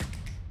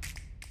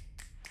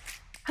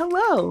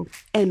Hello,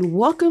 and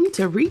welcome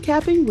to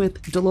Recapping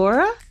with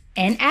Delora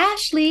and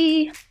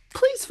Ashley.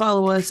 Please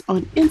follow us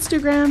on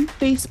Instagram,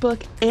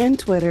 Facebook, and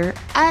Twitter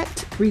at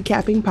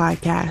Recapping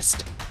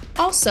Podcast.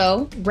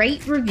 Also,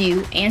 rate,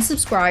 review, and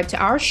subscribe to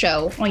our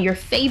show on your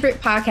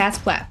favorite podcast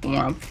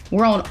platform.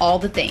 We're on all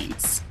the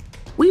things.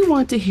 We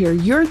want to hear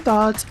your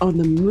thoughts on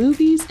the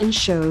movies and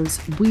shows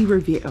we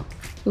review.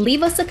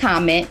 Leave us a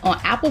comment on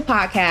Apple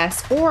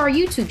Podcasts or our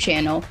YouTube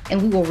channel,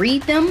 and we will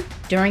read them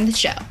during the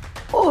show.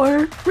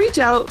 Or reach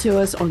out to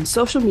us on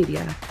social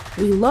media.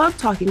 We love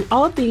talking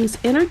all things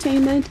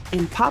entertainment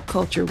and pop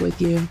culture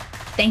with you.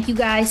 Thank you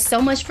guys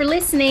so much for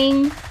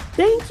listening.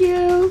 Thank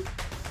you.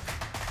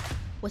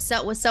 What's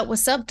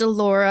up,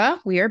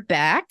 Delora? We are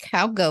back.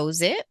 How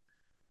goes it?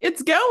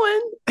 It's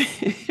going.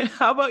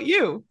 How about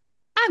you?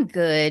 I'm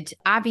good.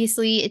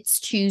 Obviously, it's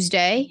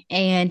Tuesday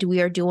and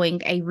we are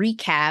doing a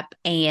recap,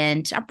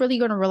 and I'm really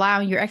going to rely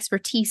on your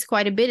expertise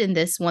quite a bit in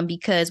this one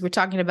because we're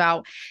talking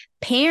about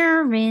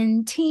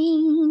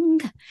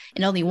parenting,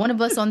 and only one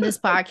of us on this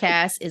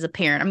podcast is a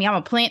parent. I mean, I'm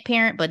a plant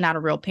parent, but not a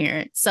real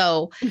parent.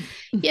 So,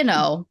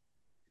 I'm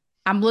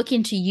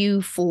looking to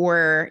you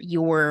for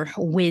your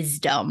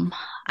wisdom.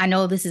 I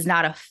know this is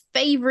not a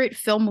favorite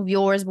film of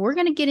yours, but we're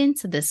going to get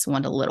into this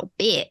one a little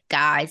bit,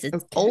 guys.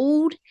 It's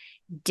Old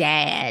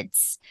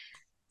Dads,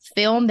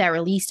 film that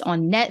released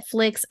on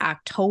Netflix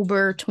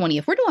October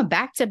 20th. We're doing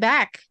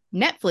back-to-back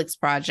Netflix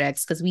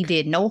projects because we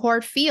did No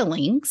Hard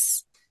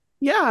Feelings.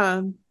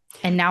 Yeah.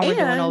 And now we're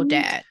doing Old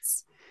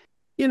Dads.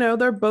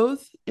 They're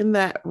both in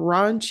that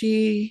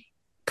raunchy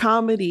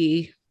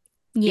comedy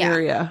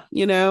area,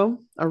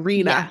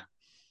 arena. Yeah.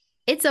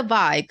 It's a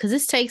vibe because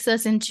it's going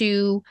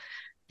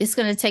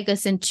to take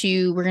us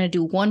into, we're going to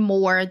do one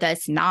more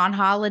that's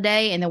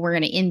non-holiday, and then we're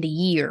going to end the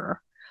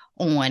year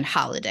on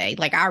holiday.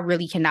 Like, I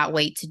really cannot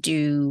wait to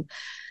do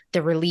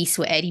the release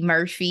with Eddie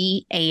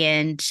Murphy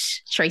and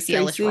Tracy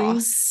Ellis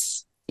Ross.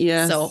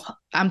 Yeah. So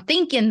I'm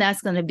thinking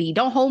that's going to be,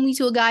 don't hold me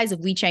to it, guys, if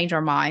we change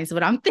our minds,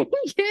 but I'm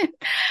thinking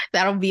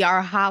that'll be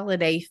our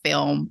holiday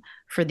film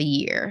for the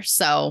year.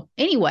 So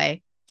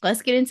anyway,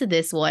 let's get into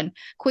this one.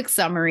 Quick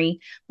summary.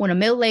 When a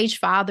middle-aged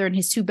father and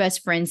his two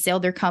best friends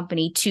sell their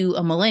company to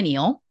a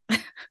millennial,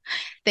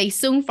 they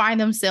soon find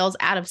themselves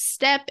out of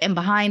step and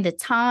behind the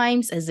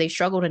times as they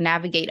struggle to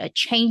navigate a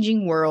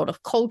changing world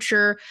of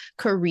culture,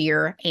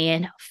 career,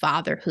 and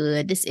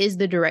fatherhood. This is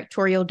the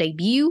directorial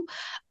debut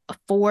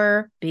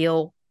for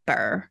Bill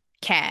Burr.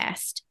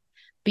 Cast.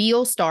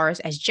 Bill stars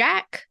as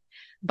Jack,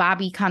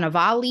 Bobby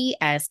Cannavale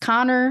as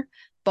Connor,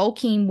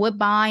 Bokeem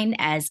Woodbine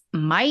as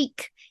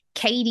Mike,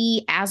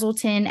 Katie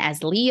Aselton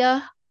as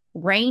Leah,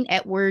 Rain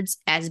Edwards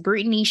as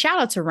Brittany. Shout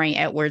out to Rain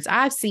Edwards.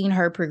 I've seen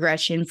her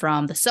progression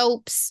from the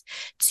soaps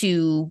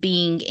to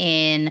being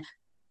in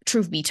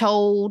Truth Be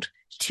Told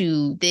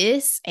to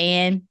this,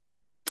 and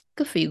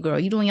good for you, girl.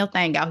 You doing your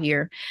thing out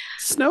here.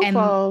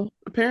 Snowfall,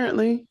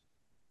 apparently.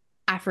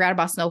 I forgot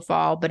about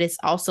Snowfall, but it's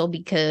also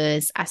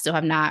because I still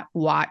have not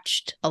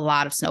watched a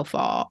lot of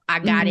Snowfall. I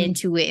got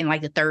into it in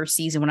like the third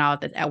season when I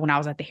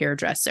was at the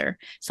hairdresser.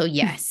 So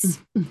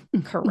yes,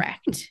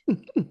 correct.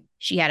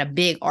 She had a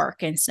big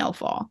arc in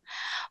Snowfall.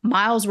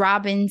 Miles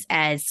Robbins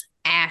as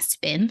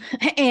Aspen,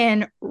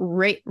 and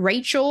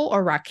Rachel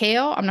or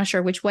Raquel, I'm not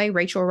sure which way,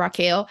 Rachel or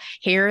Raquel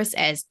Harris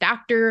as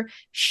Dr.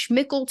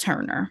 Schmickel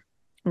Turner.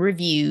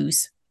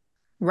 Reviews.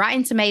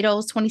 Rotten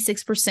Tomatoes,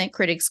 26%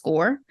 critic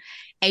score,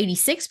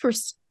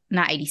 87%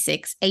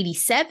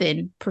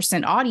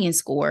 audience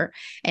score,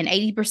 and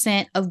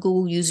 80% of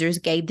Google users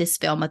gave this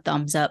film a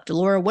thumbs up.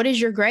 Delora, what is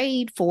your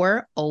grade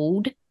for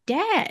Old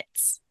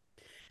Dads?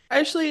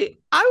 Actually,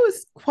 I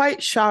was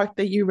quite shocked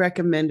that you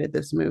recommended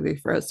this movie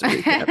for us to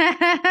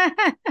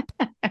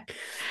recap.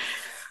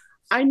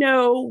 I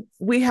know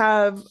we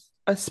have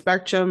a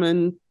spectrum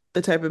in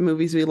the type of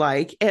movies we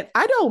like, and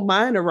I don't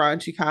mind a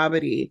raunchy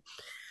comedy.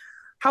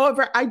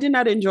 However, I did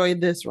not enjoy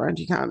this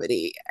raunchy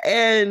comedy,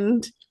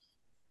 and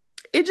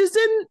it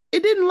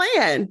didn't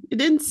land. It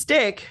didn't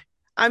stick.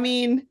 I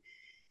mean,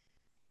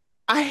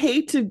 I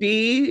hate to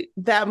be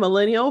that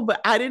millennial,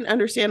 but I didn't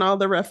understand all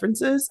the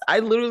references. I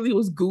literally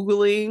was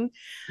Googling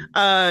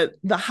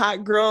the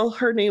hot girl.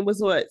 Her name was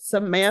what?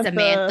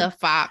 Samantha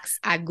Fox.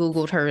 I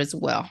Googled her as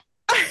well.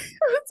 I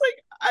was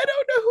like, I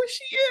don't know who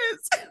she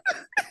is.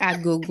 I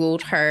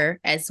Googled her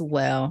as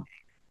well.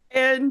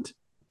 And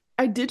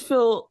I did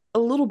feel a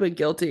little bit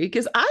guilty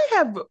because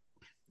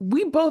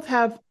we both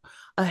have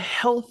a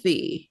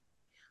healthy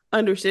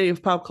understanding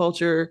of pop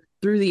culture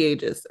through the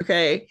ages.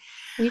 Okay.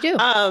 We do.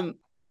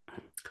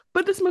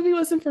 But this movie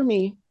wasn't for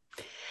me.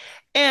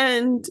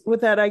 And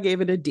with that, I gave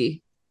it a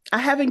D. I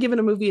haven't given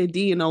a movie a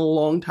D in a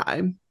long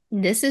time.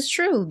 This is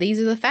true. These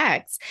are the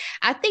facts.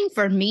 I think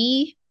for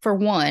me, for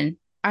one,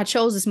 I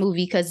chose this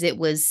movie because it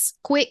was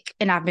quick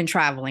and I've been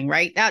traveling,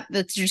 right?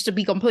 That's just to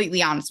be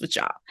completely honest with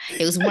y'all.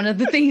 It was one of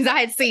the things I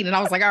had seen and I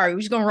was like, all right,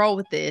 we're just going to roll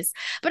with this.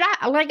 But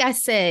like I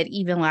said,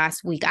 even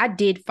last week, I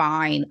did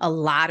find a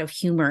lot of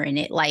humor in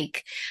it,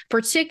 like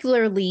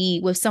particularly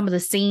with some of the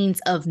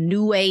scenes of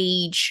new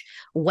age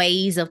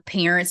ways of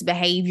parents'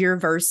 behavior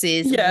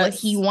versus what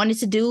he Yes. wanted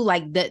to do.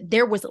 Like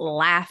there was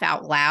laugh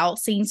out loud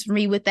scenes for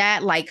me with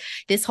that. Like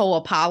this whole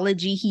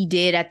apology he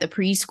did at the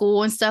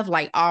preschool and stuff.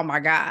 Like, oh my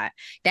God,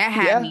 that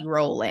had Yeah. me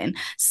rolling.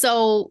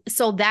 So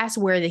that's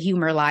where the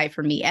humor lied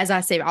for me. As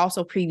I said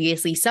also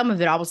previously, some of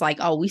it I was like,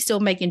 oh, we still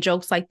making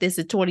jokes like this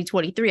in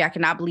 2023. I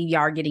cannot believe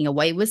y'all are getting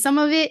away with some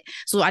of it.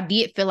 So I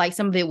did feel like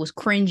some of it was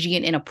cringy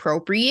and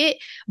inappropriate,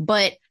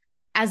 but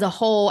as a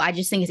whole, I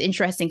just think it's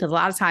interesting because a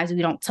lot of times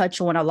we don't touch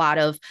on a lot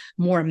of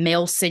more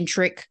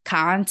male-centric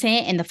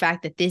content, and the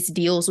fact that this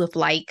deals with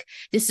like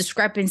this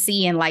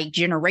discrepancy and like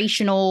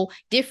generational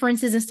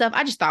differences and stuff,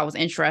 I just thought was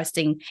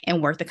interesting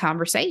and worth the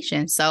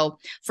conversation. So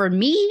for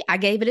me, I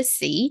gave it a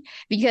C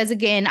because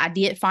again, I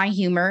did find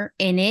humor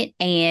in it,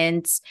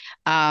 and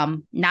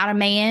not a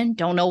man,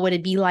 don't know what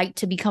it'd be like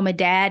to become a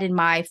dad in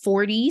my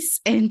 40s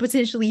and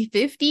potentially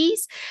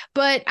 50s,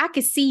 but I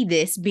could see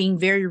this being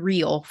very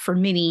real for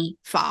many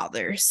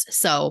fathers.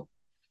 So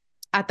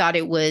I thought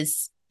it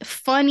was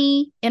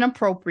funny,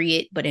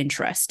 inappropriate, but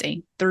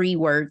interesting. 3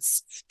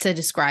 words to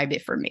describe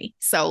it for me.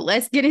 So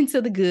let's get into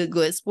the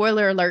good.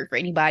 Spoiler alert for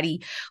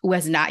anybody who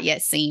has not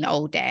yet seen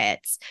Old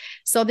Dads.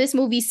 So this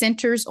movie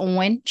centers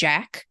on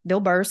Jack, Bill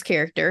Burr's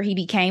character. He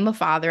became a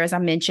father, as I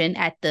mentioned,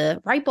 at the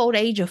ripe old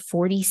age of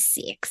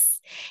 46.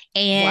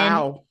 And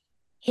Wow.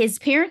 his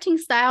parenting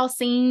style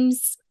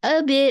seems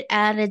a bit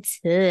out of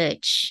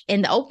touch.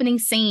 In the opening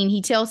scene,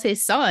 he tells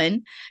his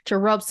son to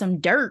rub some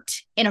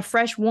dirt in a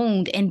fresh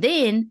wound, and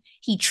then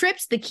he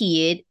trips the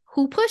kid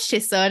who pushed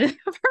his son in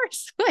the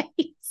first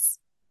place.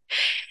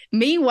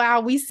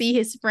 Meanwhile, we see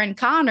his friend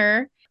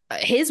Connor,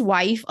 his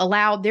wife,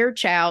 allowed their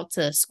child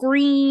to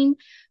scream,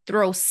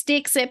 throw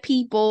sticks at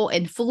people,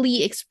 and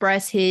fully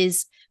express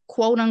his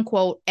quote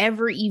unquote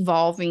ever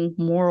evolving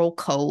moral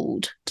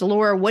code.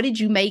 Delora, what did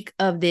you make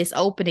of this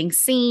opening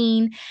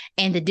scene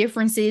and the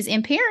differences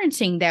in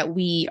parenting that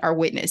we are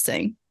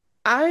witnessing?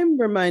 I'm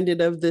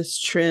reminded of this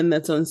trend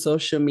that's on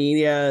social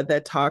media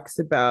that talks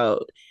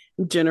about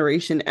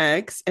Generation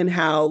X and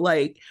how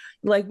like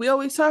we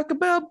always talk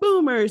about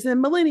boomers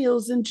and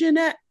millennials and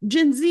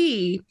Gen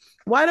Z.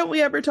 Why don't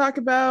we ever talk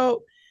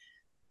about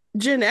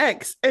Gen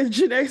X? And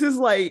Gen X is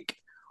like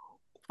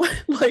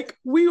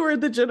we were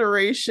the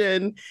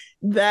generation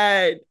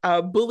that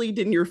bullied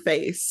in your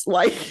face.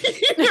 Like,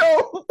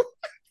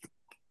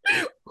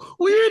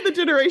 we were the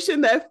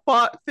generation that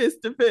fought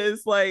fist to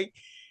fist. Like,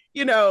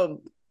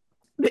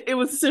 it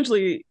was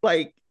essentially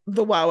like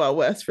the Wild Wild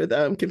West for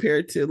them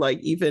compared to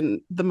like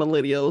even the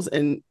millennials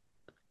and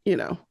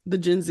the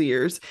Gen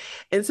Zers.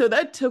 And so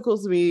that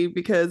tickles me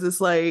because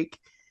it's like,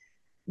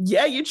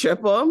 yeah, you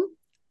trip him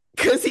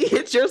because he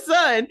hits your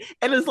son.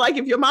 And it's like,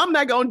 if your mom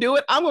not gonna do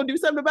it, I'm gonna do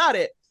something about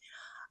it.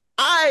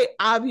 I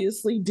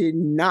obviously did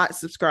not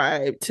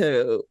subscribe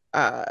to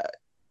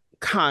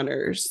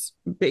Connor's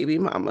baby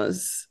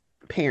mama's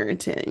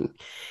parenting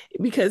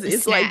because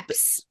it's like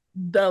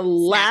the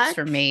lack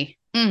for me.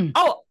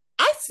 Oh,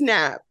 I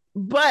snap,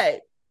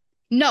 but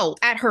no,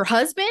 at her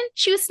husband,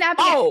 she was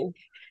snapping. Oh,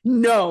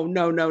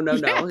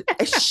 no.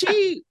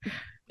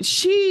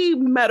 She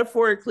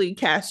metaphorically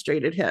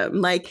castrated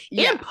him, like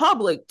in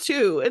public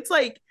too. It's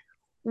like,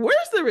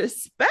 where's the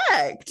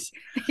respect?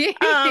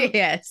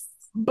 Yes.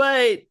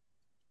 But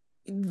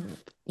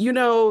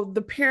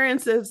the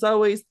parents that's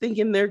always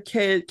thinking their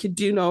kid could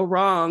do no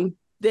wrong,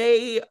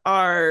 they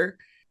are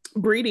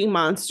breeding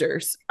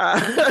monsters.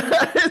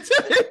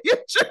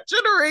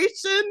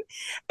 Generation,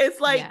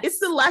 it's like, it's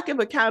the lack of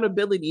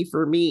accountability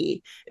for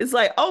me. It's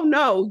like, oh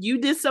no, you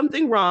did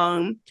something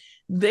wrong.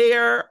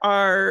 There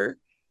are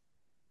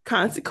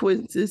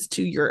consequences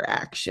to your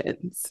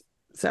actions.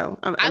 So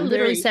I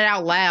literally said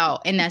out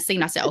loud in that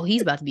scene, I said, oh,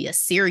 he's about to be a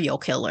serial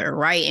killer,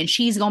 right? And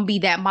she's going to be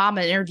that mom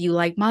in the interview,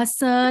 like, my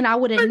son, I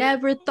would have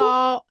never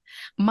thought,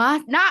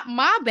 not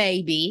my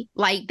baby,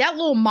 like that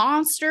little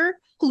monster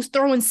who's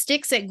throwing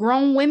sticks at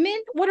grown women.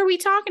 What are we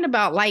talking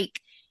about? Like,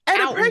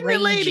 and a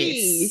pregnant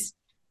lady.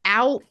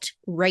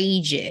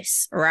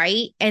 Outrageous,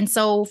 right? And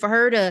so for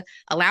her to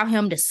allow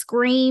him to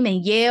scream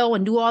and yell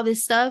and do all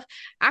this stuff,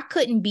 I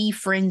couldn't be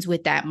friends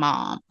with that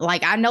mom.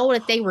 Like, I know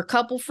that they were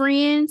couple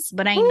friends,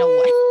 but ain't no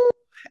way.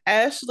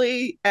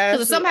 Ashley,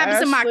 if something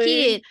happens to my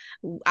kid,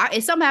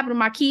 if something happened to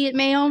my kid,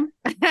 ma'am,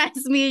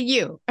 that's me and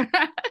you.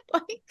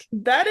 Like,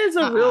 that is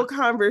a real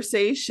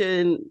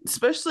conversation,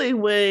 especially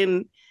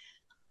when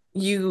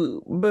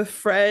you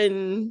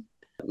befriend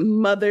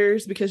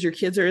mothers because your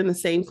kids are in the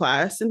same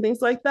class and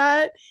things like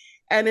that.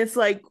 And it's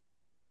like,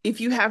 if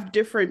you have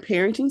different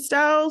parenting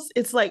styles,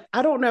 it's like,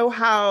 I don't know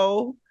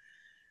how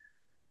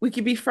we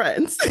could be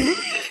friends. I'm over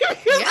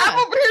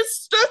here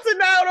stressing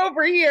out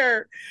over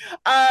here.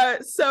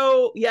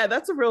 So yeah,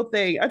 that's a real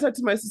thing. I talk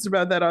to my sister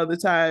about that all the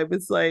time.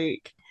 It's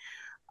like,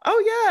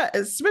 oh yeah,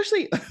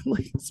 especially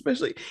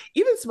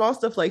even small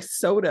stuff like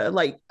soda.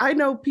 Like, I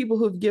know people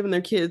who've given their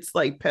kids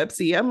like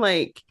Pepsi. I'm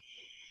like,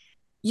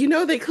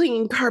 they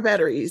clean car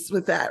batteries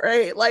with that,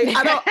 right? Like,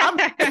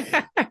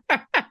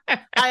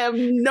 I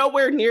am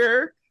nowhere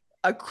near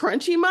a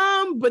crunchy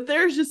mom, but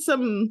there's just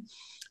some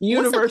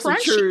universal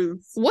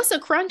truths. What's a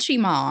crunchy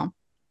mom?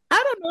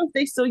 I don't know if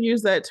they still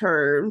use that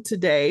term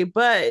today,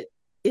 but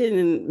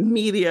in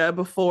media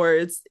before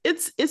it's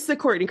the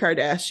Kourtney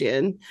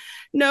Kardashian.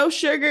 No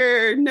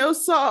sugar, no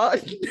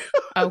salt,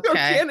 no Okay.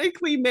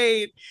 organically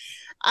made.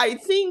 I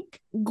think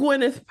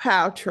Gwyneth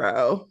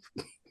Paltrow.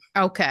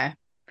 Okay.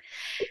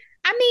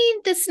 I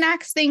mean, the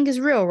snacks thing is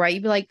real, right?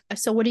 You'd be like,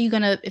 so what are you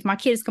gonna, if my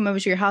kids come over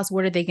to your house,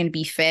 what are they gonna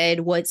be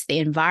fed? What's the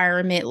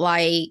environment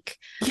like?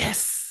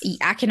 Yes.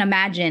 I can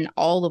imagine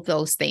all of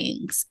those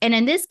things. And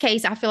in this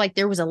case, I feel like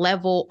there was a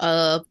level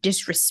of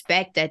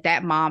disrespect that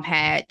that mom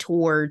had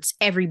towards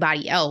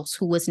everybody else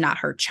who was not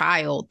her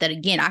child that,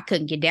 again, I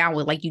couldn't get down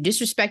with. Like, you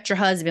disrespect your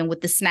husband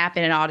with the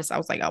snapping and all this. I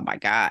was like, oh my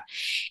God.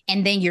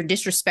 And then you're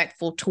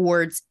disrespectful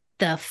towards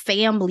the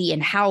family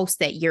and house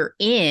that you're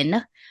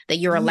in, that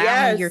you're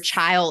allowing your Yes.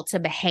 child to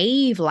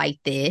behave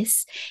like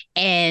this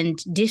and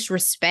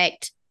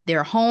disrespect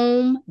their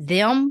home,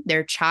 them,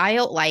 their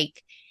child.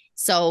 Like,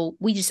 so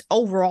we just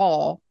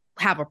overall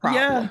have a Yeah.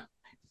 problem.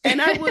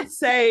 And I would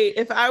say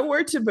if I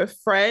were to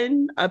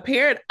befriend a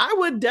parent, I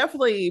would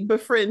definitely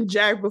befriend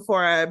Jack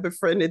before I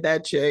befriended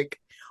that chick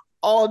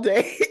all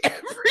day,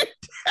 every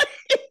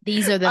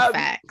These are the um,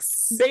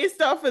 facts.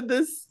 based off of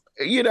this,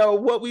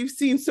 what we've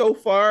seen so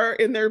far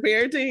in their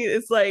parenting.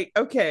 It's like,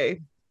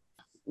 okay,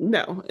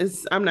 no,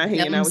 I'm not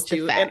hanging out Them's with the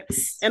you, and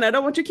facts. I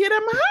don't want your kid at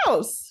my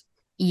house.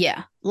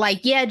 Yeah. Like,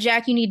 yeah,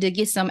 Jack, you need to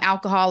get some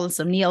alcohol and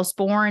some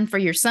Neosporin for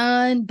your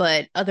son.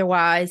 But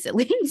otherwise, at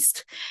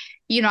least,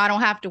 I don't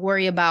have to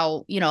worry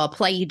about, a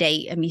play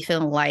date and me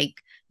feeling like,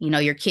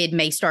 your kid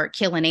may start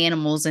killing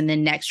animals and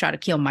then next try to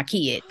kill my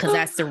kid because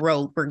that's the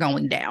road we're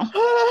going down,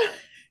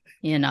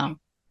 you know?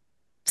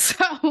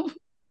 So,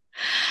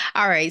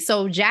 all right.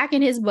 So Jack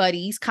and his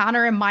buddies,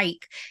 Connor and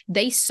Mike,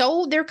 they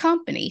sold their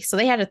company. So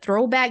they had a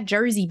throwback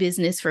jersey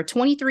business for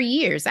 23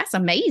 years. That's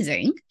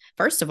amazing.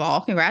 First of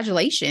all,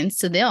 congratulations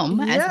to them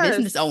as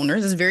business Yes,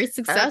 owners. It's very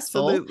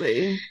successful.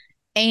 absolutely.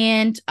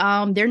 And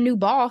their new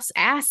boss,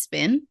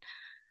 Aspen,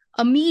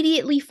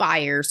 immediately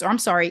fires, or I'm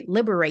sorry,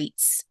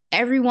 liberates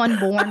everyone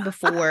born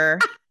before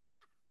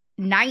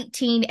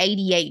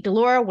 1988.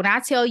 Delora, when I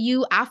tell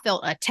you I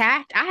felt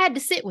attacked, I had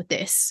to sit with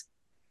this.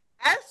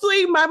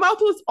 Actually, my mouth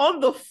was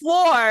on the floor.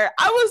 I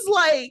was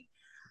like,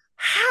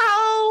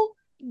 how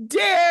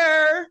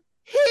dare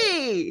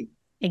he?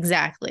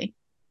 Exactly.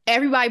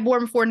 Everybody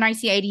born before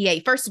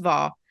 1988. First of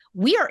all,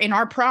 we are in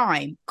our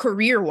prime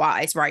career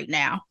wise right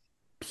now.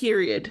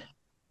 Period.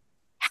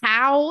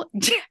 How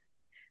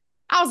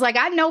I was like,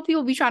 I know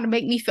people be trying to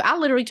make me feel. I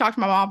literally talked to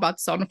my mom about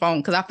this on the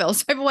phone because I felt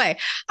the same way.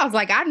 I was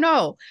like, I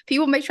know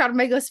people may try to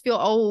make us feel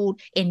old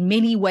in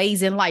many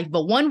ways in life,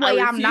 but one way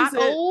I'm not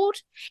old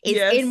is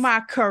in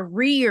my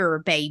career,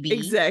 baby.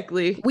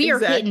 Exactly. We are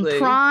hitting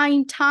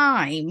prime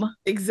time.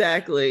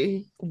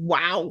 Exactly.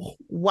 Wow.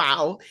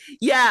 Wow.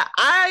 Yeah,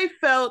 I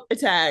felt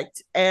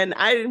attacked and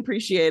I didn't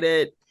appreciate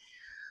it.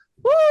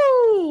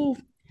 Woo!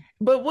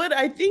 But what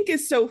I think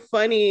is so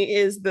funny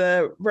is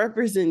the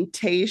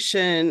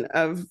representation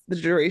of the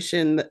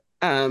duration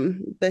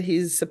that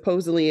he's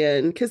supposedly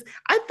in. Because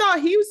I thought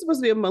he was supposed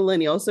to be a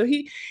millennial, so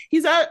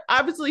he's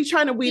obviously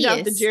trying to weed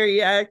out the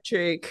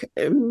geriatric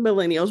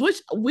millennials,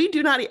 which we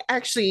do not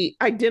actually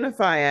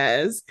identify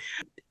as.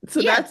 So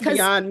yeah, that's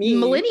beyond me.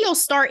 Millennials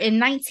start in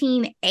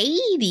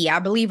 1980, I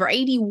believe, or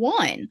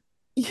 81.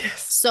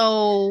 Yes.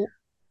 So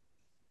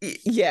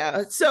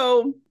yeah.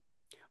 So,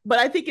 but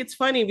I think it's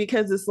funny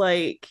because it's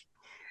like,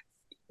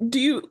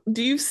 do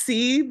you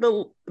see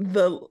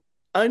the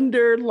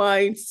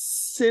underlying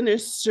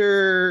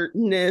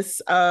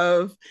sinisterness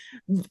of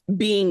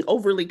being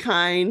overly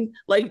kind?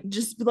 Like,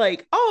 just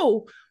like,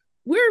 oh,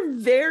 we're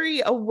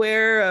very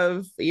aware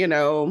of,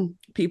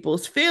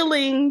 people's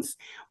feelings,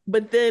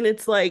 but then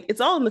it's like,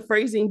 it's all in the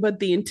phrasing, but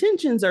the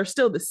intentions are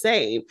still the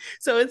same.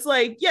 So it's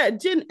like, yeah,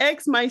 Gen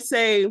X might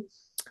say,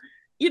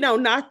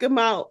 knock him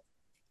out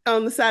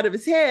on the side of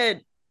his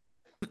head.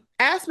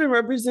 Aspen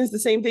represents the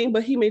same thing,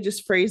 but he may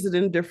just phrase it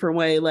in a different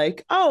way.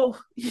 Like, oh,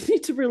 you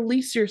need to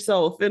release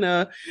yourself in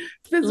a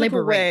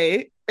physical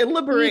way. And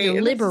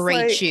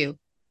liberate you.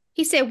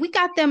 He said, we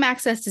got them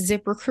access to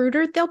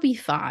ZipRecruiter. They'll be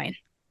fine.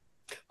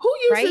 Who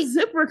uses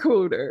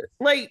ZipRecruiter?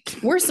 Like,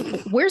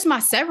 where's my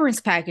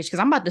severance package? Because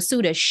I'm about to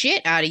sue the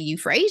shit out of you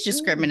for age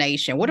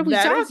discrimination. What are we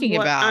talking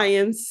about? I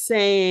am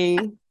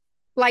saying.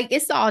 Like,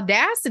 it's the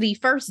audacity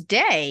first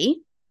day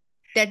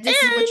that this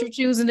is what you're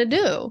choosing to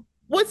do.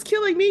 What's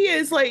killing me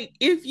is, like,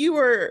 if you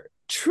were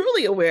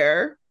truly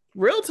aware,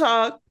 real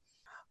talk,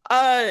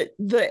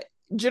 the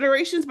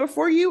generations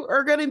before you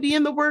are going to be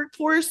in the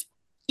workforce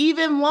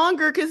even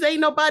longer because ain't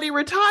nobody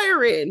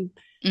retiring.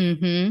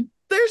 Mm-hmm.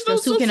 There's no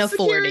Social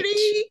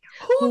Security.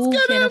 Who's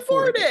going to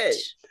afford it?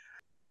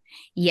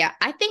 Yeah,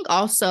 I think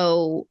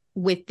also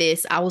with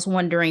this, I was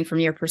wondering from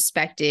your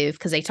perspective,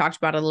 because they talked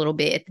about it a little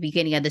bit at the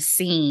beginning of the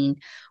scene,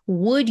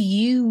 would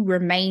you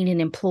remain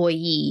an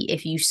employee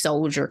if you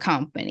sold your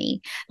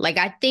company? Like,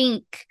 I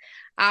think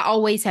I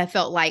always have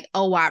felt like,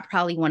 oh, I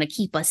probably want to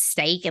keep a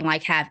stake and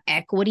like have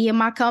equity in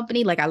my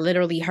company. Like I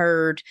literally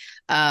heard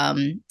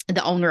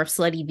the owner of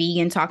Slutty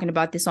Vegan talking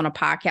about this on a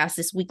podcast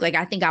this week. Like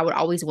I think I would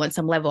always want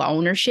some level of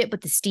ownership,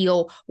 but to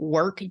still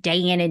work day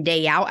in and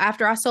day out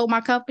after I sold my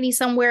company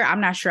somewhere,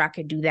 I'm not sure I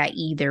could do that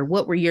either.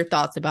 What were your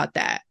thoughts about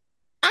that?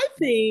 I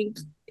think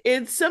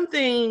it's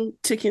something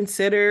to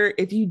consider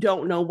if you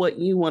don't know what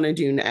you want to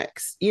do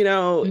next. You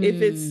know,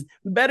 if it's Mm,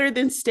 better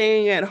than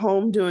staying at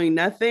home doing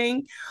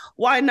nothing,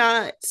 why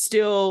not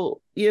still,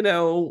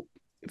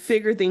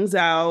 figure things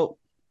out?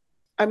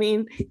 I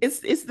mean,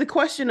 it's the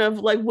question of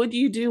like, what do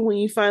you do when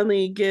you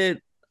finally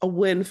get a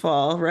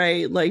windfall,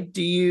 right? Like,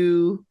 do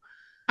you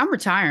I'm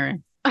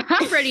retiring.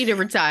 I'm ready to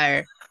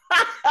retire.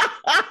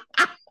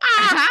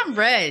 I'm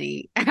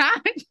ready.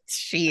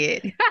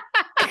 Shit.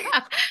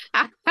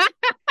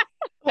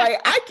 like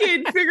I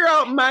can figure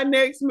out my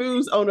next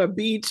moves on a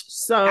beach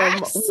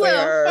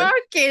somewhere.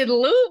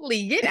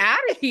 Absolutely. Get out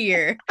of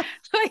here.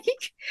 Like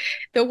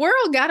the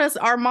world got us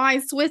our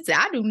minds twisted.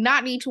 I do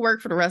not need to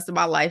work for the rest of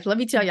my life. Let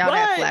me tell y'all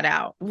that But flat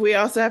out. we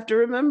also have to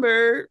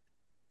remember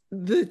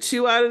the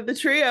two out of the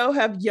trio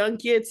have young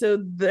kids, so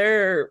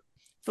their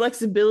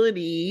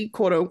flexibility,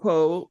 quote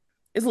unquote,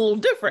 is a little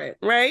different,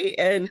 right?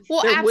 And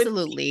Well, they're with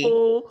absolutely.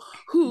 people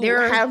who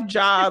There are have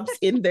jobs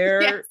in yes, their,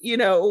 there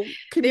are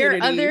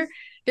communities.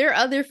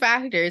 other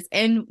factors,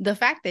 and the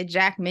fact that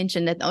Jack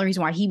mentioned that the only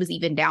reason why he was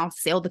even down to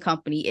sell the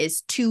company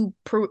is to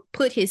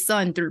put his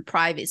son through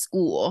private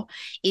school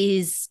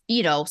is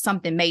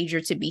something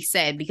major to be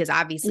said, because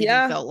obviously he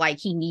Yeah. felt like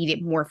he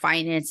needed more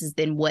finances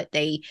than what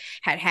they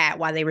had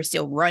while they were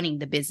still running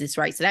the business,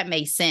 right? So that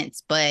made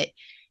sense. But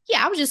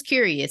yeah, I was just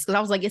curious because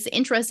I was like, it's an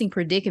interesting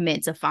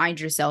predicament to find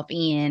yourself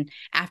in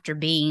after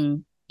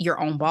being your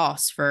own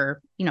boss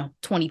for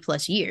 20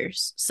 plus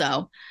years.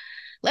 So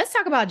let's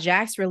talk about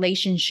Jack's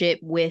relationship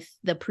with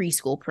the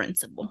preschool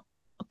principal.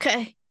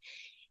 Okay.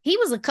 He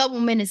was a couple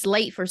minutes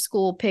late for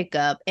school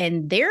pickup,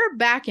 and their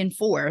back and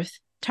forth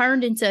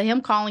turned into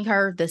him calling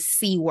her the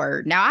C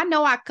word. Now, I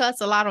know I cuss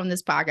a lot on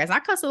this podcast.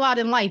 I cuss a lot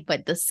in life,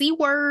 but the C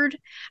word,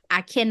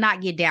 I cannot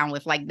get down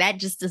with. Like, that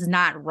just does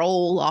not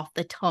roll off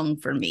the tongue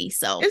for me.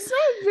 So, It's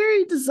not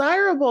very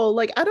desirable.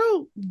 Like, I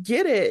don't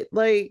get it.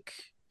 Like,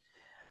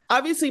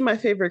 obviously my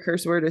favorite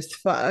curse word is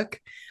fuck.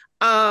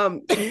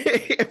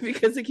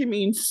 Because it can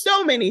mean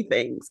so many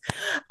things.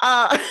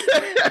 Uh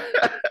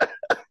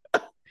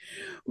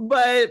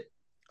but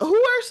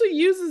who actually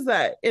uses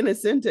that in a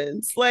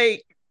sentence?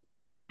 Like,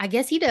 I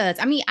guess he does.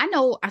 I mean, I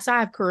know I saw I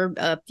have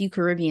a few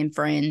Caribbean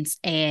friends,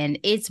 and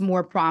it's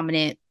more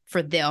prominent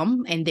for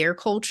them and their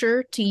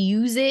culture to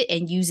use it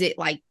and use it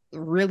like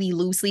really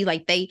loosely.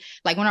 Like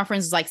like one of our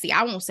friends was like, see,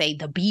 I won't say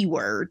the B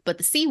word, but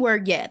the C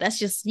word, yeah, that's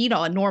just,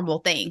 a normal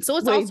thing. So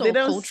it's wait, also they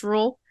don't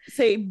cultural.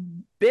 say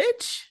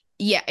bitch,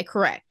 Yeah,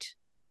 correct.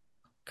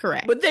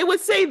 Correct. but they would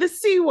say the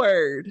C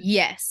word.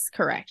 Yes,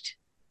 correct.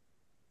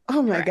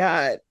 Oh my Correct.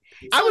 God.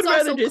 So it's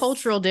also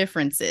cultural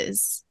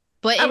differences.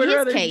 But I in would his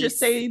rather case, just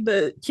say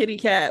the kitty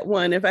cat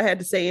one if I had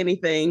to say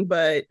anything,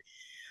 but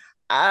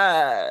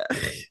uh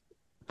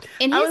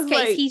in I his was case,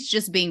 like, he's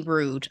just being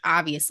rude.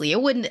 Obviously,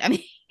 it wouldn't. I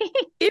mean,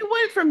 it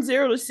went from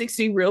 0 to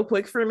 60 real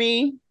quick for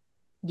me.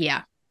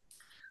 yeah.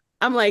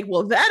 I'm like,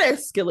 well, that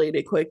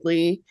escalated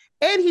quickly.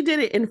 And he did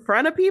it in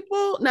front of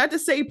people. Not to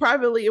say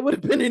privately it would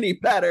have been any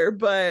better,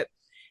 but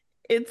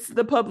it's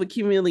the public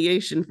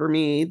humiliation for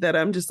me that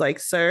I'm just like,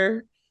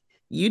 sir,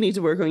 you need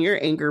to work on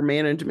your anger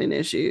management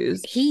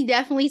issues. He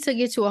definitely took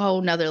it to a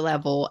whole nother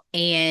level,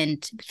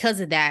 and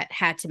because of that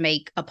had to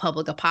make a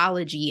public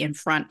apology in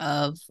front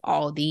of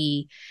all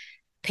the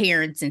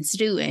parents and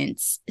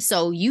students.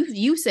 So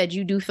you said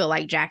you do feel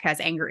like Jack has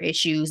anger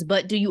issues,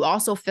 but do you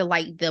also feel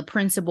like the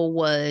principal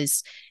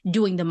was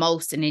doing the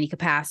most in any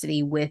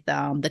capacity with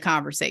the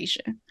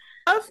conversation?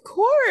 Of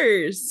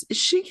course,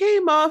 she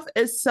came off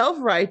as self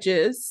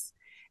righteous.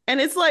 And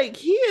it's like,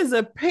 he is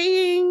a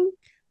paying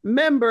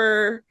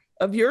member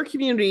of your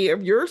community,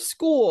 of your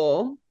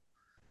school.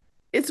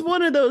 It's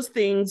one of those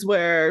things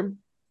where,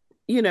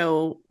 you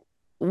know,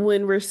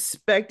 when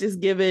respect is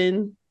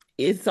given,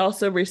 it's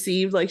also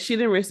received. Like, she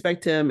didn't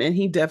respect him, and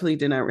he definitely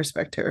did not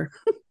respect her.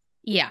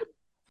 Yeah.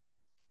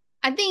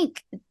 I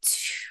think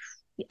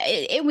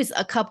it was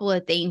a couple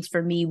of things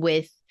for me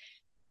with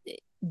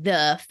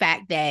the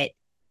fact that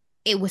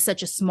it was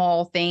such a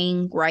small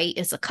thing, right?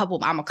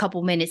 I'm a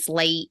couple minutes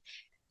late.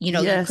 You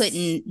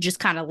couldn't just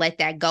kind of let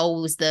that go.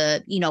 It was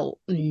the,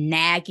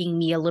 nagging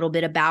me a little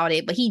bit about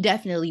it, but he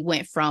definitely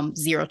went from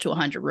 0 to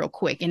 100 real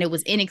quick. And it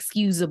was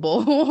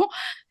inexcusable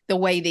the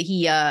way that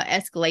he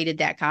escalated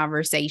that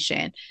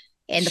conversation.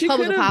 And the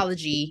public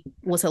apology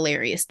was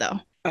hilarious, though.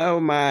 Oh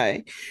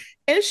my.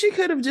 And she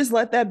could have just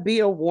let that be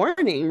a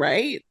warning,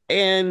 right?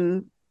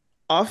 And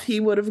off he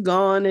would have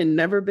gone and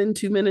never been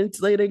 2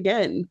 minutes late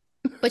again.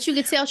 But you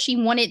could tell she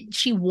wanted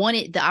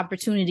the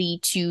opportunity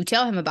to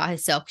tell him about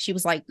himself. She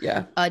was like,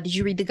 yeah, did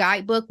you read the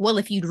guidebook? Well,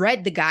 if you'd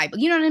read the guidebook,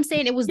 you know what I'm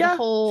saying? It was the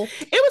whole...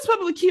 It was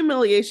public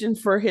humiliation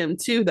for him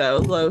too,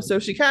 though. So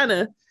she kind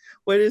of,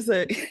 what is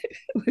it?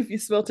 If you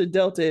smelt it,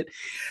 dealt it.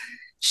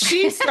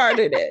 She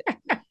started it.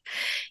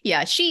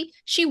 Yeah, she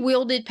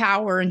wielded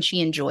power and she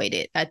enjoyed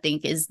it, I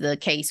think is the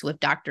case with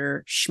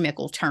Dr.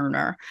 Schmickel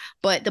Turner.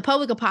 But the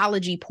public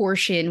apology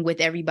portion with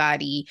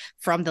everybody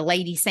from the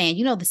lady saying,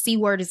 you know, the C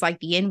word is like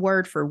the N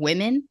word for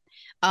women.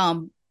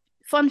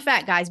 Fun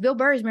fact, guys, Bill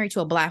Burr is married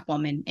to a Black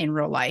woman in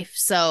real life.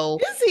 So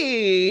Is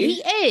he?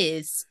 he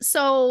is.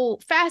 So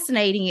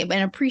fascinating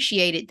and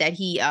appreciated that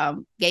he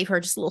gave her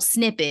just a little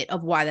snippet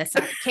of why that's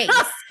not the case.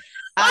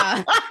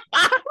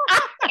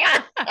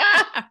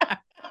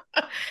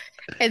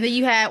 And then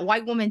you had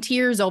white woman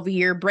tears over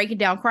here breaking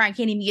down crying,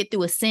 can't even get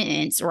through a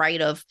sentence,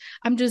 right? Of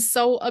I'm just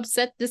so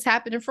upset this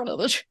happened in front of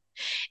us.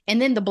 And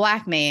then the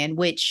Black man,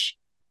 which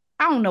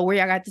I don't know where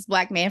y'all got this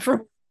Black man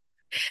from,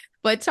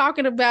 but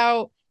talking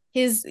about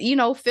his, you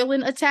know,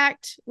 feeling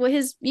attacked with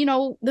his, you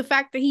know, the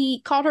fact that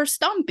he called her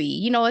stumpy,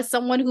 you know, as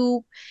someone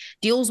who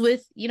deals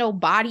with, you know,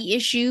 body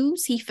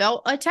issues, he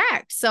felt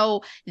attacked.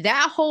 So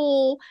that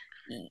whole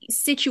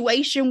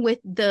situation with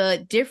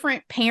the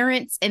different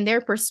parents and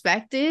their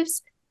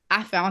perspectives,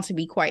 I found to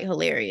be quite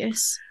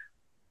hilarious.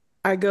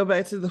 I go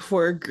back to the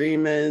four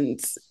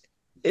agreements.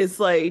 It's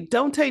like,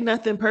 don't take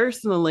nothing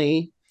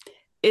personally.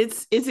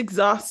 It's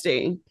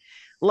exhausting.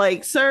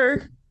 Like,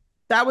 sir,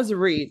 that was a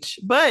reach.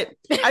 But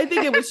I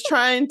think it was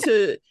trying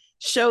to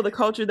show the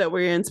culture that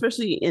we're in,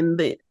 especially in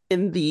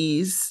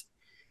these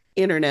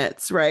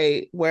internets,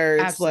 right? Where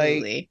it's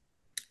Absolutely. like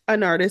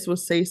an artist will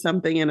say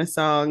something in a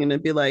song and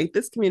it'd be like,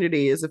 this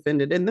community is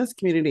offended and this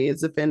community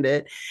is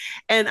offended.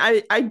 And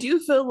I do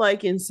feel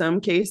like in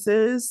some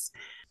cases,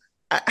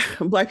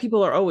 Black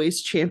people are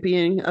always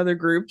championing other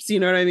groups, you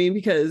know what I mean?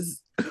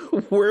 Because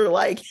we're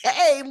like,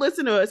 hey,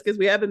 listen to us because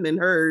we haven't been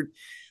heard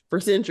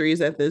for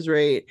centuries at this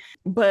rate.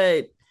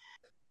 But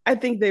I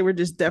think they were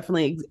just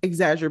definitely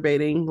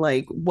exacerbating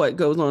like what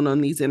goes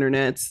on these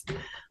internets.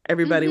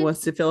 Everybody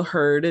wants to feel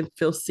heard and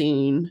feel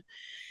seen.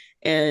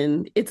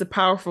 And it's a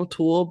powerful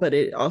tool, but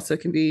it also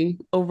can be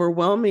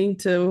overwhelming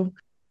to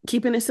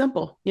keeping it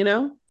simple, you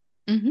know?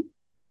 Mm-hmm.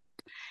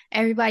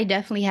 Everybody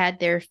definitely had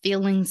their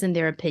feelings and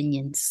their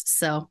opinions.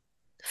 So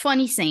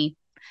funny scene.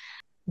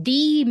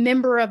 The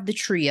member of the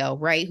trio,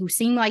 right, who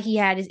seemed like he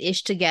had his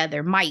ish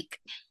together, Mike,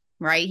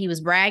 right? He was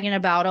bragging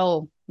about,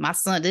 oh, my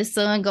son, this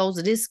son goes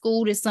to this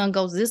school, this son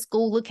goes to this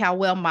school. Look how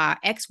well my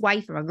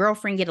ex-wife and my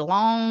girlfriend get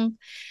along.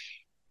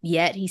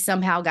 Yet he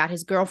somehow got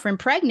his girlfriend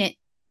pregnant,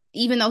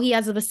 even though he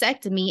has a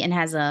vasectomy and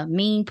has a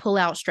mean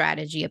pull-out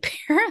strategy.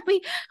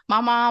 Apparently, my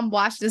mom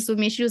watched this with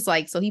me. She was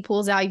like, so he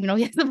pulls out even though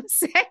he has a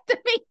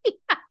vasectomy.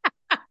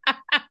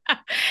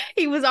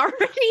 He was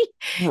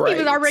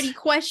already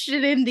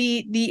questioning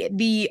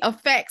the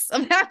effects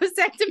of that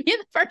vasectomy in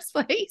the first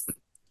place.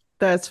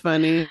 That's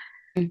funny.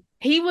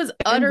 He was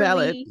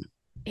utterly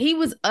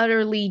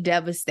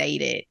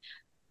devastated.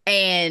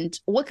 And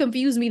what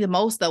confused me the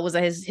most, though, was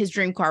that his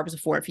dream car was a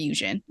Ford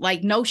Fusion.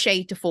 Like, no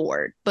shade to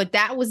Ford, but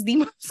that was the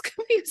most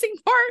confusing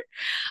part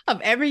of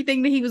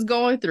everything that he was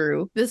going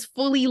through. This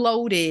fully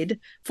loaded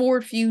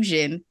Ford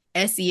Fusion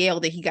SEL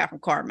that he got from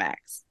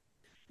CarMax.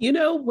 You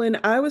know, when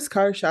I was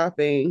car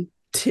shopping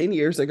 10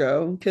 years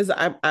ago, because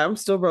I'm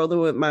still rolling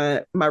with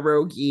my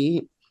Rogue,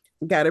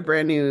 got a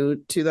brand new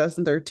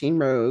 2013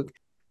 Rogue,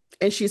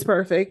 and she's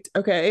perfect.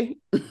 Okay.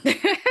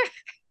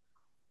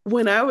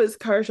 When I was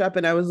car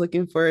shopping, I was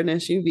looking for an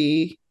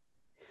SUV,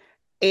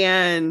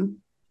 and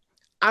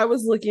I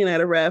was looking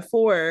at a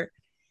RAV4,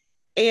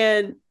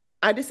 and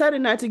I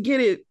decided not to get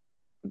it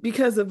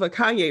because of a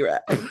Kanye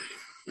rap.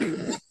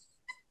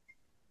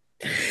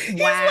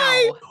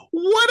 Wow. Like,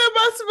 what am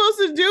I supposed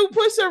to do?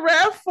 Push a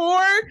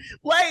RAV4?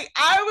 Like,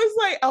 I was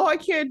like, oh, I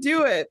can't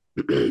do it.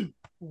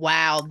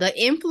 Wow. The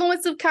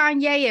influence of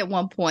Kanye at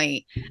one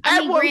point.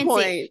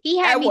 Point, he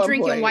had me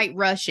drinking White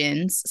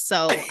Russians,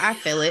 so I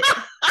feel it.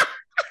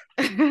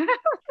 And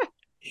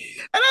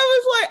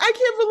I was like, I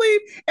can't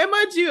believe, and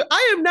mind you,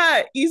 I am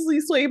not easily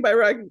swayed by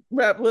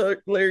rap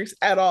lyrics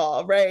at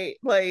all, right?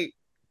 Like,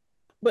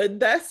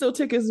 but that still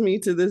tickles me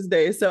to this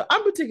day. So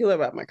I'm particular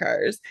about my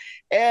cars.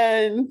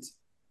 And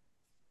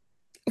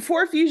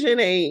Ford Fusion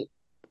ain't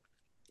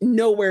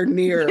nowhere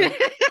near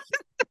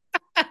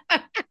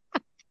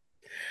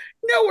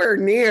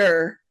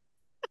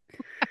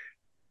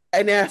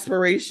an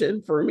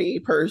aspiration for me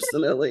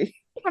personally.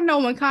 I know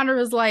when Connor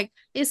was like,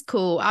 it's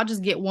cool, I'll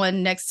just get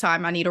one next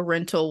time I need a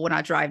rental when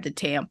I drive to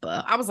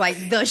Tampa. I was like,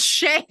 the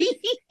shade.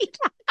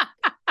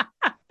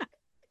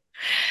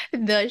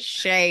 The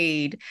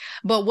shade.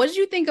 But what did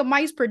you think of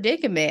Mike's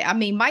predicament? I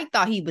mean, Mike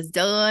thought he was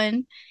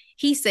done.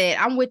 He said,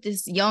 I'm with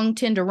this young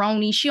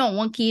tenderoni. She don't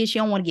want kids. She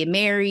don't want to get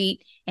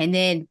married. And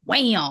then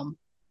wham,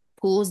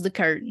 pulls the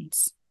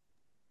curtains.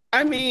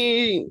 I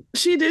mean,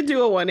 she did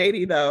do a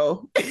 180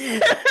 though.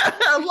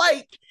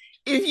 Like,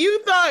 if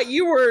you thought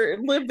you were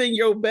living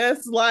your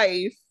best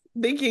life,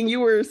 thinking you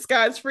were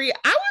scotch-free,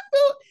 I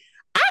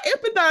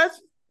empathize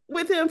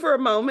with him for a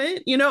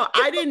moment. You know,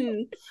 I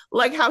didn't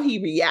like how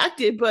he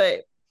reacted,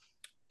 but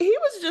he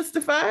was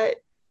justified.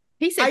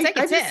 He said, take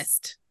a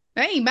test.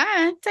 I ain't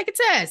mine. Take a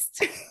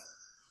test.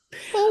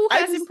 Who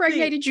has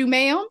impregnated you,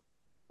 ma'am?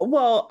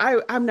 Well,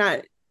 I'm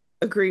not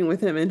agreeing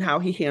with him in how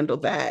he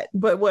handled that.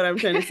 But what I'm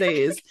trying to say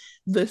is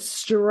the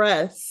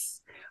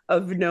stress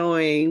of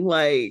knowing,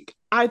 like,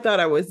 I thought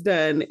I was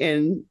done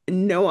and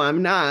no,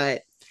 I'm not.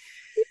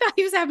 He thought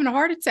he was having a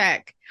heart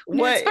attack.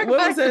 What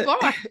was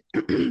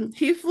it?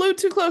 He flew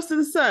too close to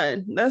the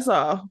sun. That's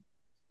all.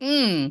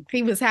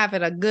 He was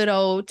having a good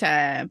old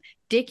time,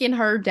 dicking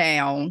her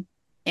down,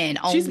 and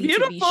She's only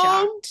beautiful. to be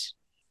shocked.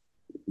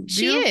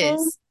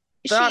 Beautiful.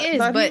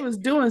 Thought but he was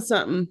doing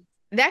something.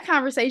 That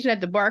conversation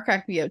at the bar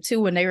cracked me up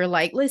too when they were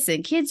like,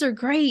 listen, kids are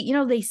great. You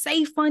know, they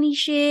say funny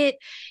shit.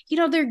 You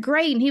know, they're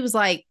great. And he was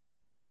like,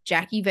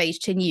 Jackie, you've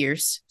aged 10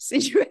 years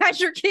since you had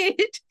your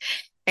kid.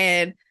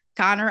 And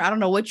Connor, I don't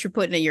know what you're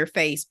putting in your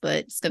face,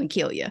 but it's going to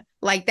kill you.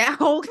 Like that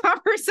whole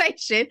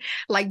conversation,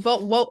 like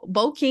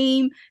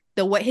Bokeem,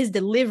 what his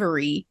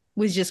delivery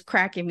was just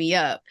cracking me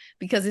up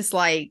because it's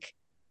like,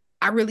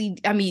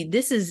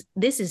 this is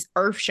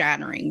earth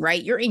shattering,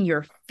 right? You're in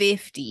your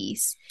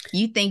 50s.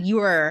 You think you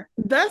are.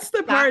 That's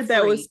the part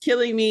that was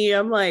killing me.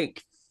 I'm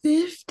like,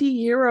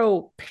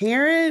 50-year-old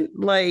parent?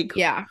 Like,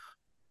 yeah.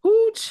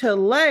 Who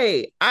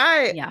Chile?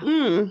 But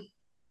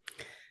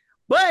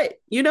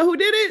you know who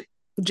did it?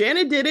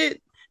 Janet did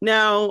it.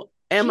 Now,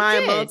 am I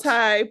a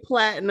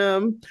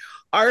multi-platinum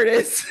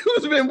artist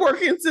who's been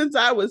working since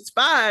I was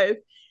 5?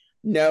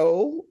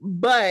 No,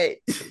 but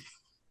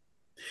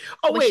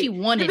she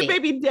wanted the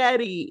baby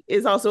daddy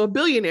is also a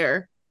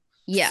billionaire.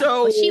 Yeah,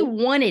 so but she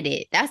wanted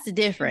it. That's the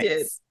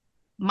difference.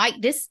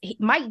 Mike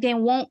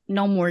didn't want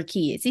no more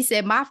kids. He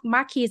said,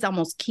 my kids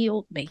almost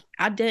killed me.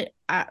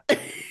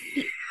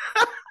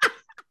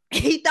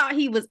 He thought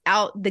he was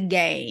out the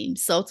game.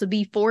 So to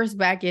be forced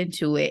back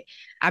into it,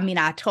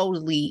 I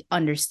totally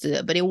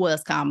understood, but it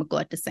was comical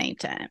at the same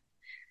time.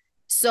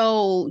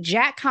 So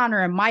Jack,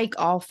 Connor, and Mike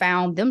all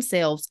found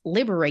themselves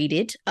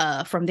liberated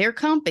from their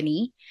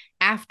company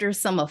after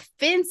some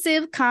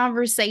offensive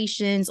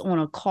conversations on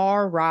a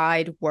car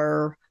ride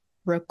were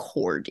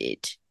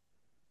recorded.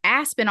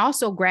 Aspen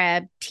also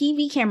grabbed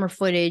TV camera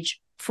footage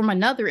from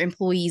another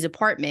employee's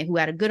apartment who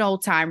had a good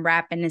old time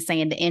rapping and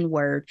saying the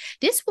N-word.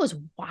 This was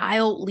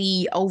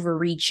wildly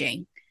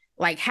overreaching.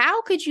 Like,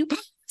 how could you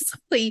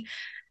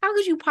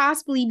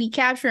possibly be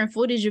capturing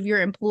footage of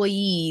your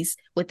employees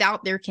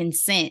without their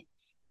consent,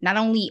 not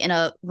only in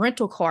a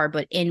rental car,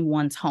 but in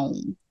one's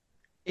home?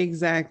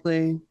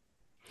 Exactly.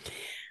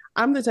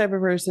 I'm the type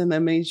of person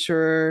that makes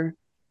sure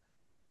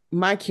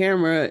my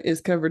camera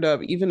is covered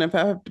up, even if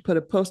I have to put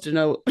a Post-it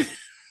note.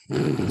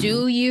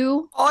 Do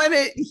you? On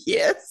it,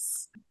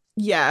 yes.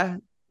 Yeah,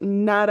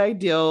 not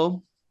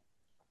ideal.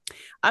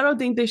 I don't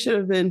think they should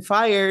have been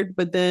fired,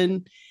 but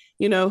then,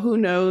 who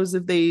knows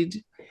if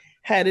they'd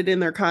had it in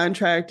their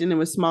contract and it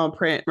was small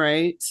print,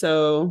 right?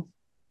 So.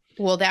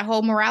 Well, that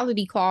whole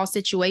morality clause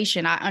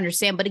situation, I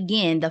understand. But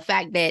again, the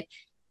fact that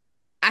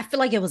I feel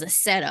like it was a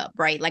setup,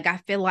 right? Like, I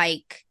feel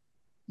like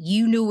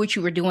you knew what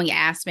you were doing,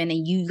 Aspen,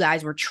 and you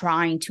guys were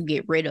trying to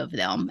get rid of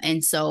them.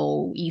 And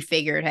so you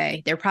figured,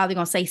 hey, they're probably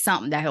going to say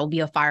something that will be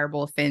a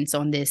fireable offense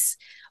on this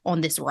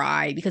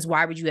ride, because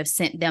why would you have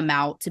sent them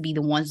out to be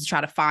the ones to try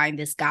to find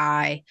this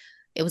guy?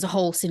 It was a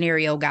whole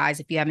scenario, guys,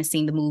 if you haven't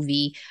seen the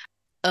movie,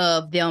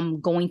 of them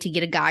going to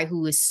get a guy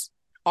who is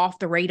off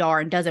the radar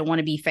and doesn't want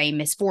to be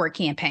famous for a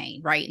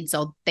campaign, right? And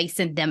so they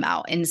sent them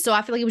out. And so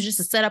I feel like it was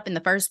just a setup in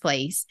the first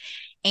place.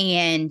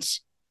 And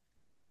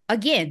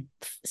again,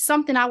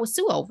 something I would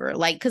sue over,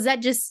 like, because that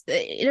just,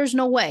 there's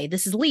no way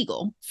this is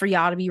legal for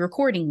y'all to be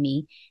recording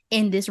me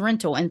in this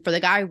rental. And for the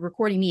guy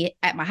recording me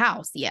at my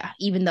house, yeah,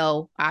 even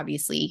though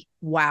obviously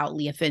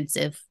wildly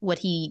offensive what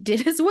he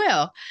did as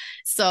well.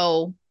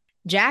 So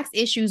Jack's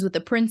issues with the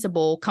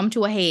principal come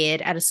to a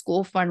head at a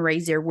school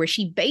fundraiser where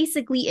she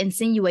basically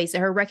insinuates that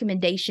her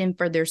recommendation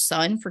for their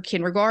son for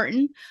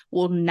kindergarten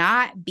will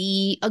not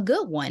be a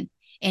good one.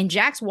 And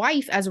Jack's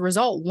wife, as a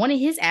result, wanted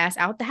his ass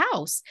out the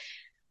house.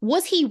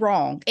 Was he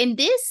wrong? In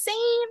this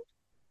scene,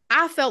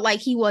 I felt like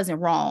he wasn't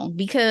wrong,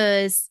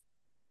 because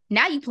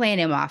now you playing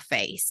in my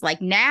face.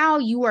 Like, now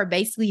you are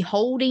basically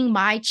holding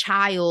my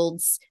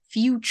child's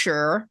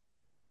future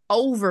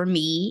over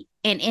me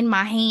and in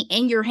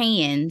your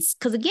hands.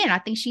 Because again, I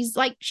think she has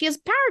a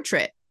power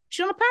trip.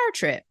 She's on a power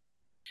trip.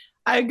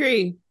 I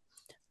agree.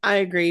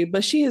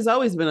 But she has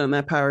always been on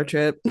that power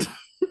trip.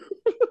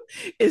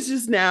 It's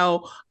just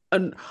now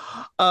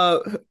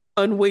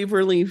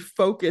unwaveringly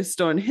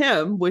focused on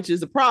him, which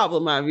is a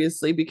problem,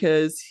 obviously,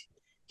 because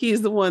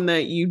he's the one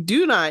that you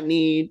do not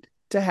need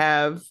to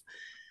have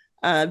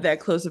that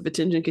close of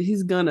attention, because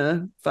he's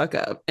gonna fuck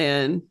up,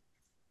 and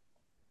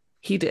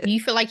he did. Do you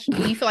feel like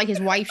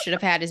his wife should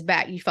have had his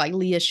back? You feel like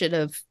Leah should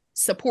have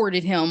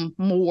supported him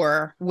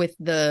more with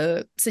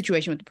the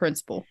situation with the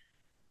principal?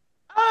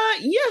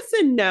 Yes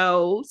and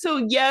no. So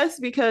yes,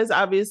 because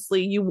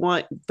obviously you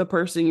want the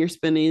person you're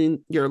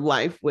spending your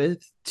life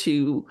with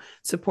to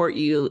support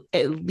you,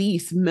 at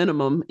least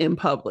minimum, in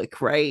public,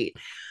 right?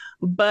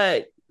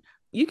 But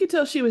you could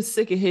tell she was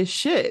sick of his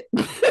shit.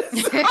 She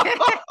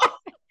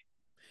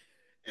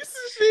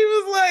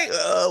was like,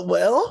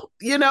 well,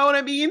 you know what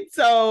I mean?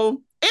 So,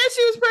 and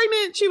she was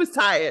pregnant. She was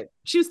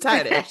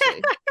tired.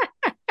 Actually.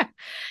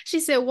 She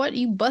said, "What,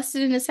 you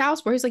busted in his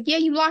house for?" He's like, "Yeah,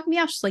 you locked me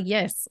out." She's like,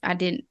 "Yes, I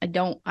didn't. I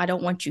don't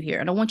want you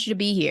here. I don't want you to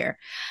be here."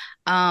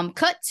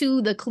 Cut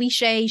to the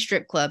cliche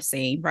strip club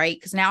scene, right?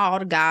 Because now all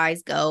the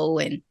guys go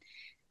and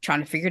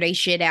trying to figure their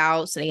shit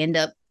out. So they end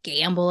up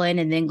gambling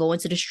and then going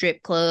to the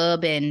strip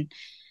club, and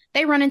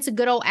they run into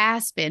good old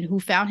Aspen, who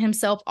found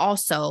himself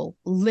also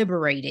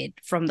liberated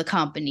from the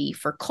company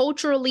for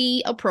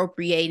culturally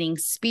appropriating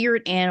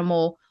spirit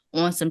animal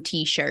on some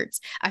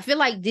t-shirts. I feel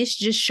like this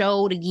just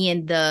showed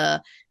again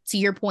to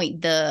your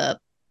point, the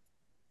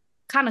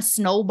kind of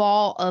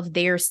snowball of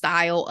their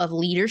style of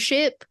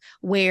leadership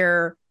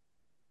where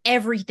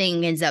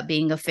everything ends up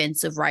being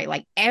offensive, right?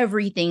 Like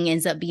everything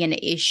ends up being an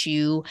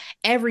issue.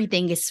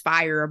 Everything is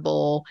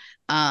fireable.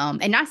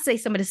 And not to say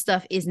some of the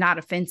stuff is not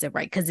offensive,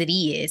 right? Because it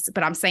is.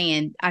 But I'm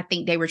saying I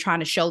think they were trying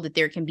to show that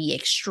there can be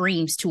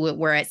extremes to it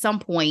where at some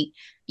point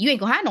you ain't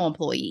gonna have no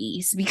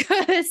employees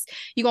because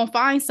you're gonna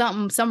find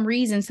some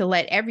reason to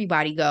let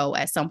everybody go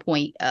at some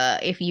point.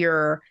 If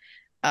you're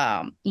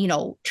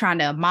trying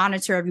to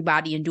monitor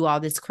everybody and do all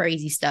this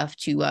crazy stuff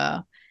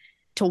to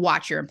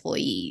watch your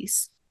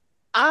employees.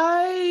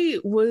 I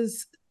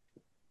was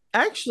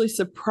actually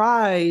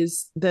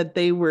surprised that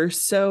they were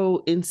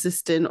so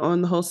insistent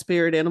on the whole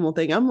spirit animal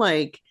thing. I'm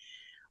like,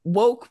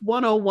 woke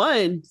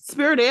 101,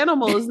 spirit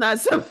animal is not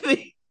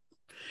something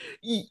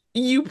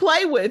you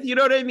play with. You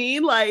know what I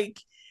mean? Like,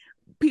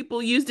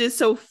 people used it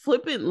so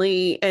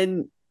flippantly,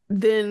 and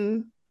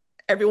then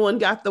everyone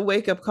got the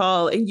wake up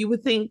call, and you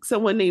would think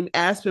someone named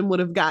Aspen would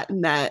have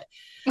gotten that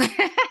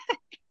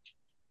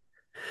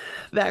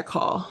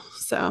call.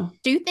 So,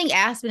 do you think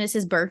Aspen is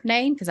his birth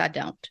name? Because I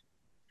don't.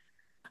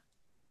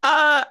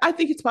 I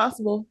think it's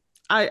possible.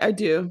 I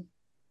do.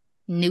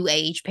 New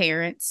age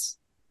parents.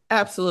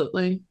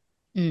 Absolutely.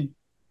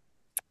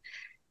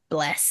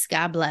 Bless.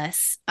 God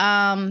bless.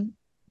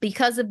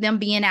 Because of them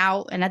being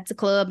out and at the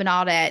club and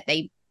all that,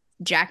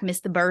 Jack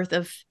missed the birth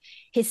of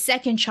his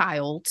second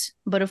child.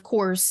 But of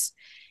course,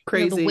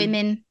 crazy.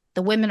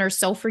 The women are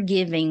so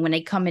forgiving when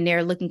they come in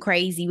there looking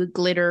crazy with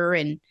glitter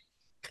and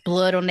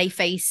blood on their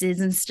faces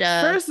and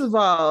stuff. First of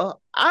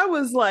all, I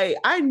was like,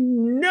 I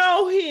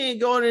know he ain't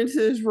going into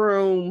this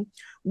room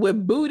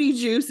with booty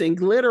juice and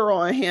glitter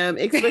on him,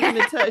 expecting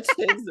to touch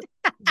his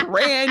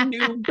brand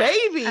new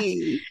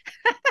baby.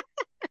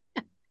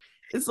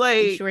 It's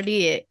like, he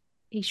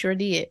sure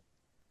did.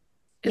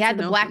 Yeah,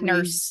 the black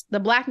nurse. The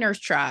black nurse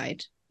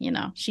tried.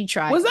 She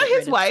tried. Was that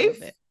his wife?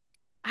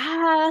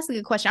 That's a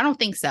good question. I don't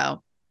think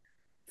so.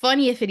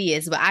 Funny if it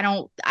is, but I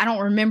don't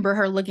remember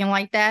her looking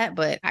like that.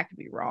 But I could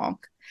be wrong.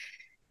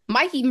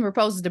 Mike even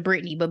proposes to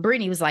Brittany, but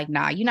Brittany was like,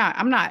 "Nah,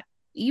 I'm not.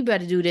 You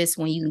better do this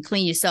when you can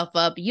clean yourself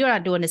up. You're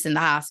not doing this in the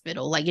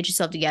hospital. Like, get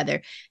yourself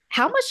together."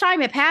 How much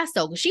time had passed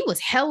though? Because she was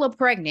hella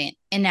pregnant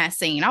in that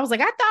scene. I was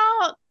like, I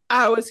thought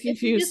I was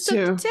confused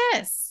too. Took the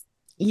test.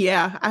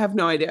 Yeah, I have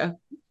no idea.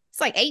 It's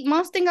like 8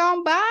 months then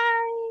gone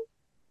by.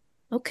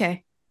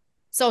 Okay.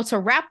 So to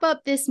wrap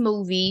up this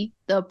movie,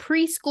 the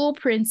preschool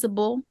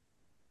principal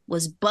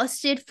was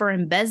busted for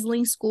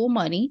embezzling school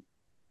money.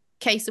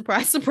 Okay,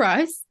 surprise,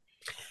 surprise.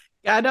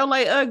 I don't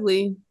like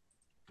ugly.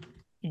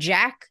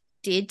 Jack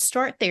did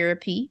start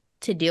therapy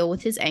to deal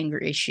with his anger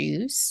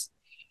issues.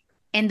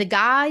 And the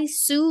guys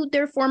sued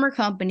their former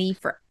company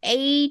for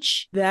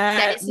age.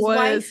 That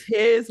was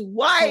his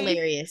wife.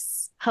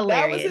 Hilarious.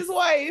 That was his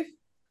wife.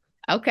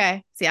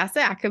 Okay. See, I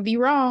said I could be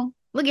wrong.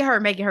 Look at her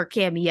making her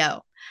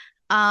cameo.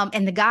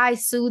 And the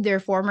guys sued their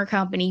former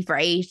company for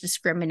age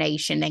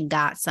discrimination and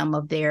got some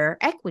of their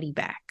equity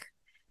back.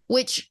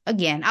 Which,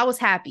 again, I was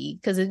happy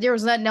because if there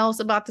was nothing else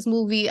about this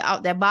movie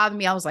that bothered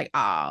me, I was like,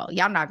 oh,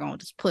 y'all not going to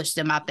just push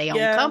them out their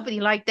own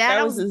company like that.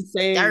 That was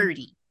insane.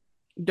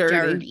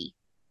 Dirty.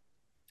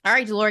 All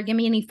right, Delora, give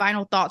me any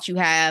final thoughts you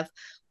have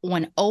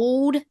on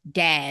Old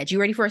Dad. You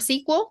ready for a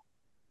sequel?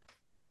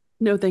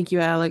 No, thank you,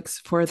 Alex.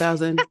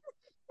 4,000.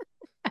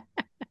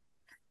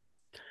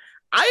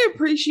 I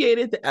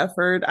appreciated the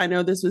effort. I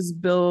know this was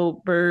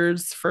Bill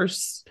Burr's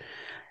first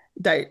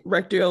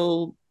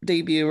directorial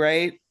debut,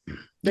 right?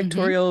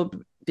 Directorial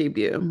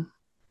debut.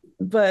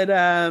 But,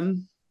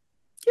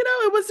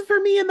 it wasn't for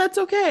me, and that's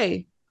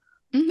okay.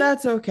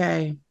 That's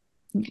okay.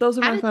 Those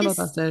are my final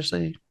thoughts,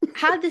 Ashley.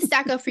 How did this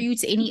stack up for you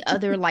to any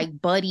other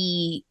like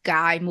buddy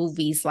guy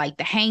movies like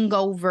The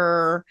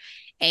Hangover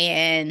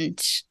and,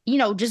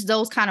 just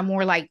those kind of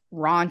more like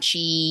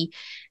raunchy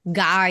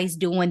guys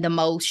doing the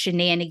most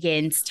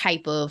shenanigans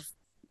type of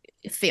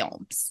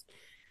films?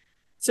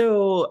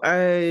 So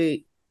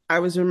I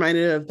was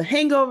reminded of The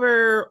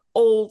Hangover,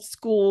 old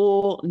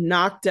school,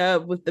 knocked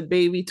up with the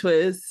baby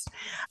twist.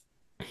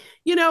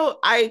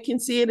 I can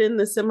see it in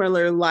the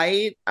similar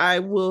light. I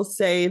will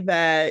say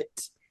that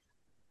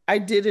I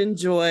did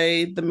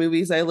enjoy the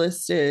movies I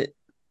listed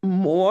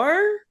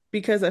more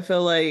because I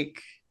feel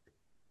like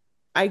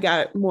I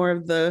got more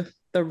of the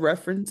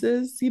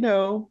references,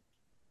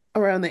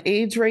 around the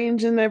age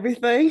range and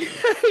everything.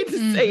 I hate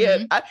to say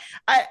it.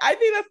 I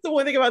think that's the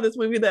one thing about this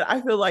movie that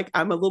I feel like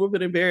I'm a little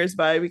bit embarrassed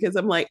by because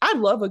I'm like, I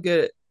love a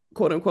good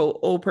quote unquote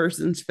old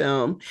person's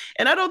film.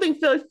 And I don't think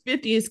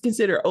 50 is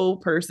considered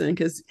old person,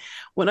 because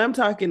when I'm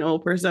talking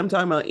old person, I'm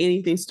talking about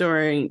anything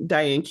starring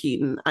Diane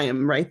Keaton. I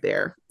am right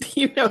there.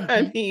 You know what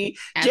I mean?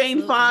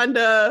 Jane Absolutely.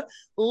 Fonda,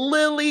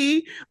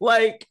 Lily,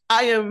 like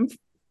I am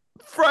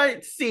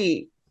front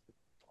seat.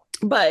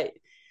 But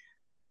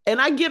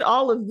and I get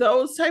all of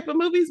those type of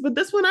movies, but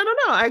this one I don't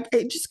know.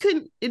 It just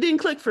couldn't. It didn't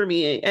click for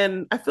me,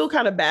 and I feel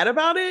kind of bad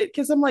about it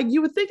because I'm like,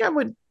 you would think I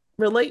would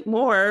relate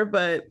more,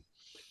 but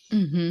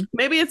Mm-hmm.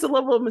 maybe it's a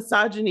level of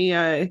misogyny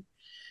I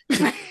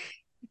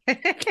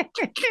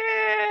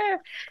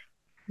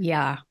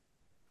Yeah.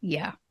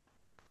 Yeah.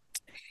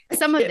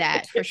 Some of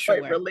that for can't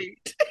quite sure.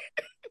 relate.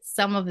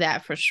 Some of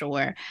that for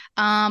sure.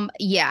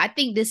 Yeah, I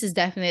think this is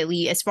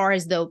definitely, as far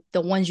as the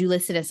ones you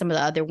listed and some of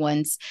the other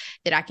ones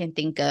that I can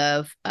think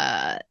of,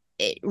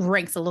 it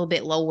ranks a little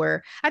bit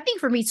lower. I think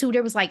for me too,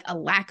 there was like a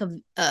lack of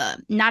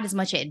not as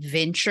much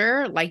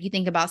adventure. Like you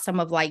think about some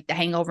of like The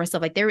Hangover and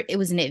stuff, like there it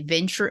was an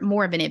adventure,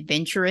 more of an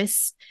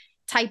adventurous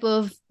type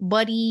of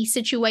buddy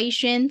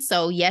situation.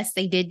 So yes,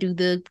 they did do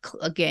the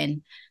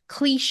again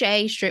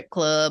cliche strip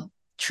club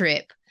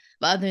trip.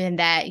 But other than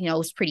that, it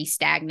was pretty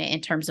stagnant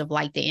in terms of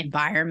like the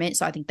environment.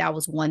 So I think that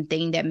was one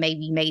thing that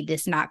maybe made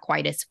this not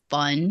quite as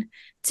fun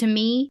to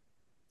me.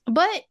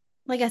 But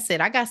like I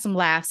said, I got some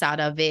laughs out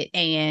of it.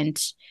 And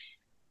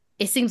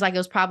it seems like it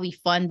was probably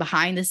fun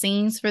behind the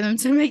scenes for them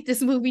to make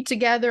this movie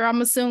together,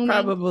 I'm assuming.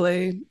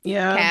 Probably,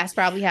 yeah. Cast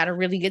probably had a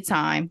really good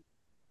time.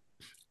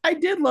 I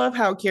did love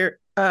how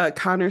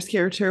Connor's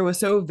character was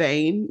so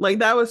vain. Like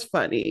that was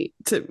funny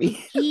to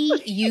me.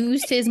 He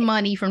used his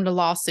money from the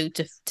lawsuit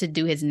to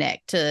do his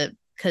neck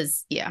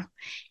because yeah,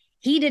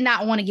 he did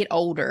not want to get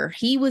older.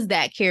 He was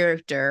that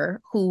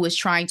character who was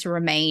trying to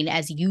remain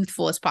as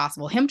youthful as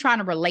possible. Him trying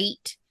to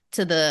relate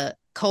to the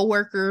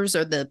coworkers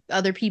or the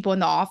other people in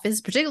the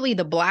office, particularly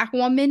the black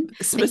woman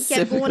that he kept going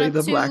Specifically, up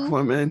the black to.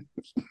 woman.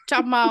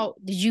 Talking about,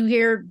 did you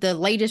hear the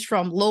latest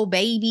from Lil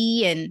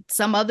Baby and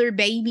some other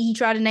baby he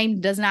tried to name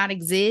that does not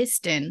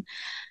exist?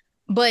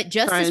 But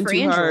Justice Trying for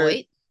too hard.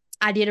 Android,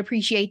 I did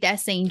appreciate that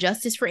scene.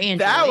 Justice for That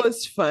Android.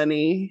 was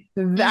funny.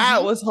 That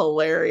Mm-hmm. was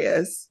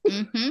hilarious.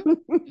 Mm-hmm.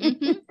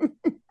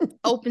 Mm-hmm.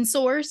 Open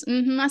source.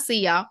 Mm-hmm. I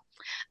see y'all.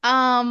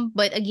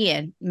 But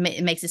again,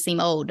 it makes it seem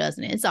old,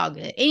 doesn't it? It's all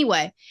good.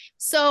 Anyway,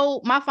 so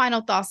my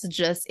final thoughts are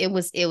just it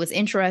was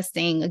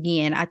interesting.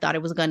 Again, I thought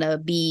it was gonna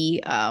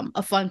be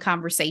a fun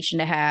conversation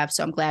to have.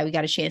 So I'm glad we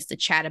got a chance to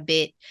chat a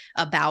bit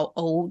about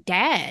old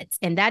dads.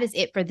 And that is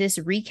it for this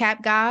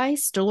recap,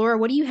 guys. Delora,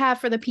 what do you have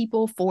for the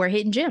people for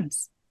Hidden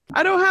Gems?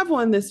 I don't have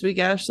one this week,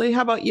 Ashley.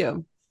 How about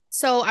you?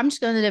 So I'm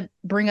just going to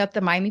bring up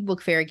the Miami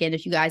Book Fair again.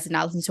 If you guys did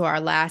not listen to our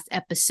last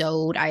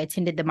episode, I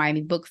attended the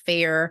Miami Book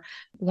Fair,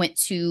 went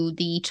to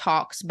the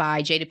talks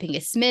by Jada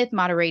Pinkett Smith,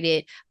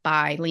 moderated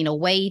by Lena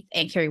Waithe,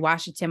 and Kerry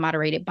Washington,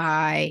 moderated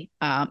by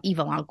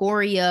Eva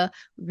Longoria.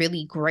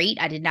 Really great.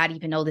 I did not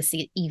even know this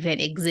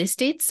event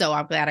existed, so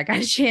I'm glad I got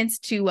a chance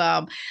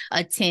to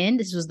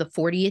attend. This was the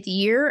 40th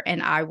year,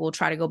 and I will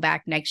try to go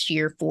back next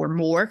year for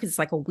more because it's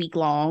like a week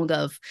long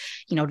of,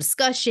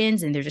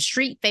 discussions, and there's a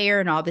street fair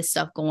and all this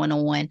stuff going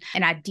on.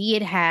 And I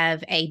did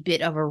have a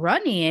bit of a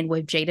run-in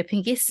with Jada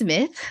Pinkett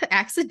Smith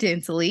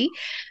accidentally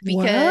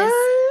because,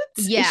 What?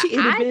 yeah, Is she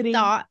itty-bitty?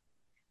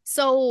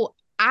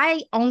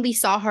 I only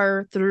saw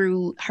her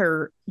through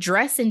her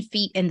dress and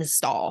feet in the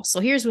stall. So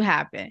here's what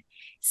happened.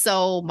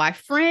 So my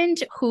friend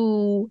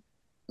who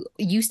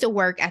used to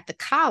work at the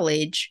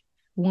college,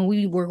 when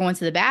we were going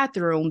to the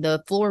bathroom,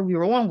 the floor we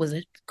were on was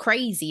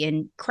crazy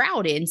and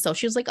crowded. And so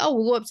she was like, oh,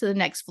 we'll go up to the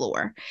next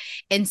floor.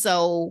 And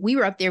so we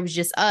were up there, it was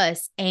just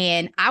us.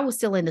 And I was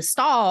still in the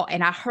stall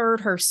and I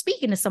heard her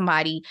speaking to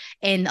somebody.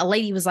 And a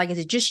lady was like, is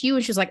it just you?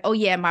 And she was like, oh,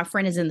 yeah, my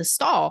friend is in the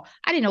stall.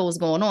 I didn't know what was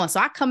going on. So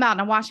I come out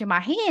and I'm washing my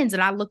hands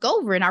and I look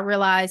over and I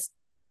realize,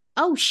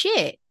 oh,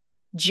 shit.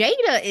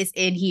 Jada is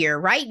in here,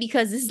 right?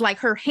 Because this is like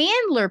her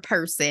handler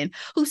person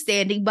who's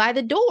standing by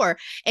the door.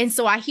 And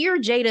so I hear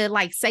Jada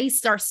like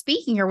start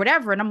speaking or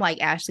whatever. And I'm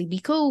like, Ashley, be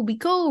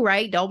cool,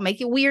 right? Don't make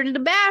it weird in the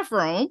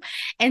bathroom.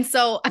 And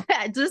so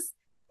I just,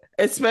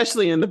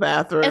 Especially in the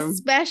bathroom.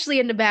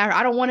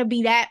 I don't want to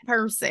be that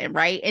person,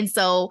 right? And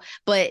so,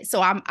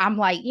 so I'm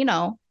like,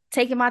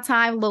 taking my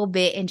time a little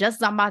bit. And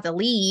just as I'm about to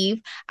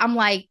leave, I'm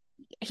like,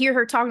 hear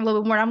her talking a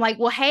little bit more. And I'm like,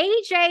 well, hey,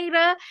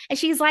 Jada. And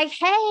she's like,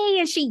 hey.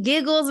 And she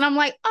giggles. And I'm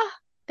like, oh,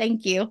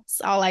 thank you.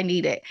 That's all I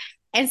needed.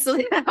 And so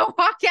then I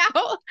walk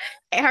out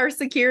and her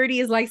security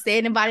is like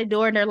standing by the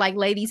door and they're like,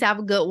 ladies, have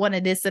a good one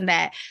and this and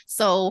that.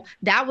 So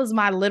that was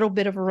my little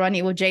bit of a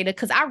run-in with Jada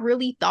because I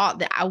really thought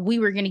that we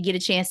were going to get a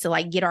chance to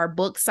like get our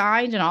book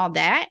signed and all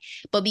that.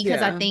 But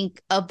because I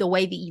think of the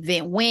way the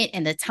event went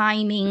and the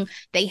timing,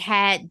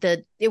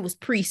 it was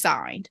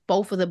pre-signed.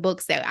 Both of the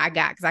books that I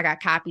got, because I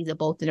got copies of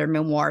both of their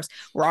memoirs,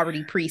 were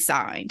already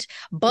pre-signed.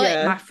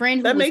 But my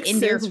friend who was in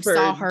there who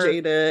saw her,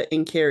 Jada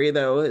and Carrie,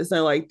 though, is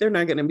not like they're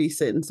not going to be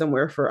sitting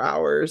somewhere for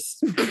hours.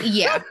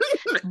 Yeah.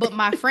 But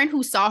my friend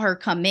who saw her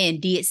come in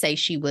did say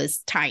she was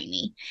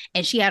tiny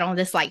and she had on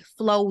this like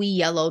flowy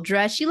yellow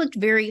dress. She looked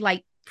very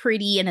like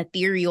pretty and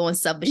ethereal and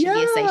stuff, but she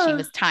did say she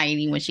was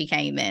tiny when she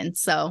came in.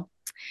 So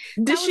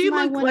did she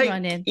look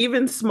like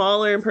even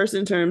smaller in person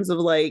in terms of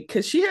like,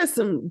 because she has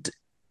some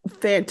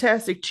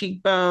fantastic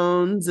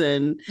cheekbones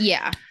and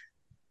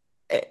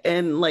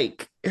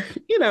like,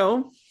 you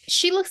know,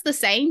 she looks the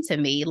same to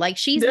me. Like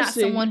she's not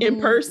someone who,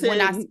 in person.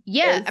 Any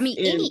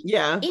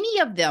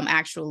of them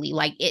actually.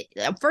 Like it.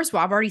 First of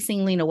all, I've already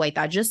seen Lena Waithe.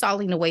 I just saw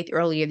Lena Waithe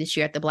earlier this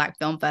year at the Black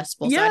Film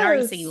Festival. So I'd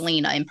already seen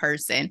Lena in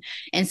person.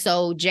 And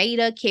so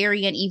Jada,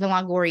 Carrie, and Eva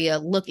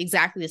Longoria look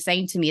exactly the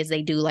same to me as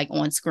they do like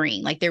on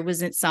screen. Like there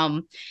wasn't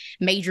some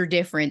major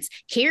difference.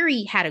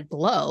 Carrie had a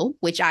glow,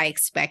 which I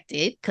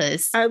expected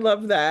because I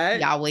love that.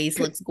 He always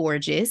looks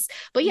gorgeous.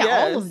 But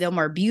all of them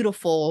are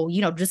beautiful,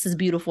 you know, just as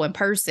beautiful in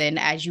person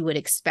as you would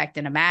expect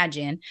and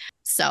imagine.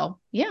 So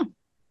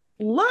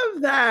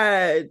love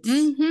that.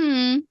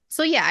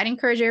 So I'd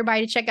encourage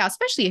everybody to check out,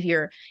 especially if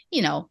you're,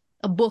 you know,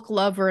 a book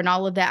lover and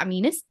all of that. I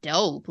mean, it's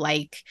dope.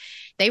 Like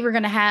they were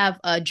going to have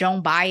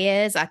Joan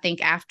Baez, I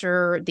think,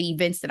 after the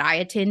events that I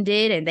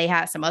attended, and they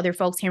had some other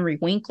folks. Henry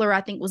Winkler,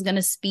 I think, was going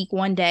to speak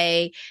one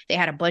day. They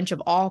had a bunch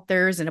of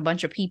authors and a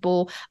bunch of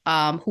people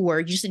who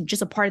are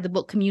just a part of the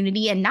book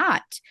community and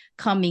not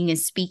coming and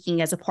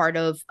speaking as a part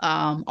of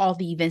all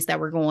the events that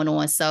were going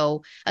on.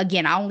 So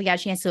again, I only got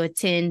a chance to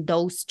attend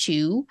those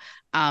two.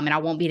 And I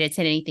won't be able to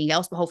attend anything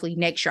else, but hopefully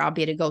next year I'll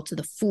be able to go to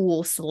the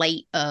full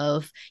slate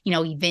of, you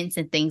know, events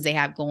and things they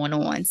have going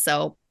on.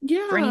 So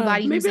for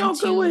anybody who's maybe I'll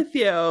go with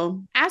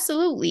you.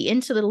 Absolutely.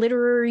 Into the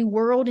literary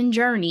world and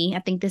journey, I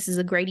think this is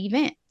a great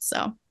event.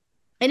 So,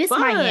 and it's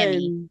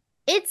Miami.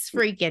 It's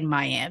freaking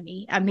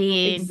Miami. I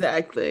mean,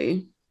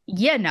 exactly.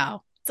 You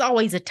know, it's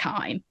always a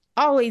time,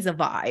 always a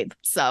vibe.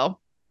 So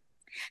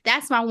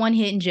that's my one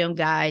hidden gem,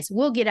 guys.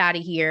 We'll get out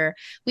of here.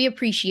 We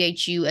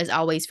appreciate you, as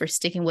always, for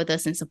sticking with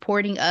us and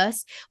supporting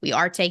us. We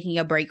are taking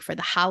a break for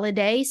the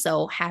holiday,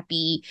 so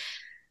happy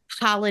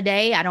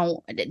holiday. I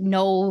don't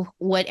know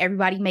what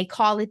everybody may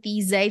call it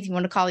these days. If you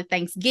want to call it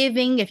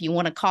Thanksgiving, if you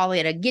want to call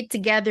it a get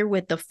together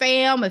with the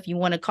fam, if you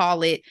want to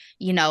call it,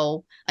 you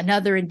know,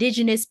 another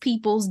Indigenous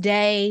Peoples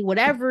Day,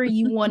 whatever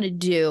you want to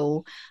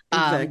do.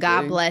 Exactly.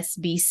 God bless,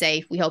 be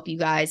safe. We hope you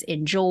guys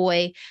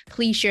enjoy.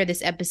 Please share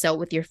this episode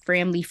with your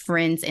family,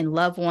 friends, and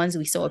loved ones.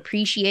 We so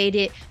appreciate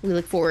it. We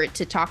look forward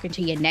to talking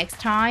to you next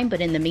time. But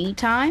in the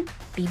meantime,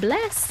 be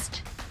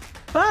blessed.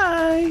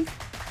 Bye.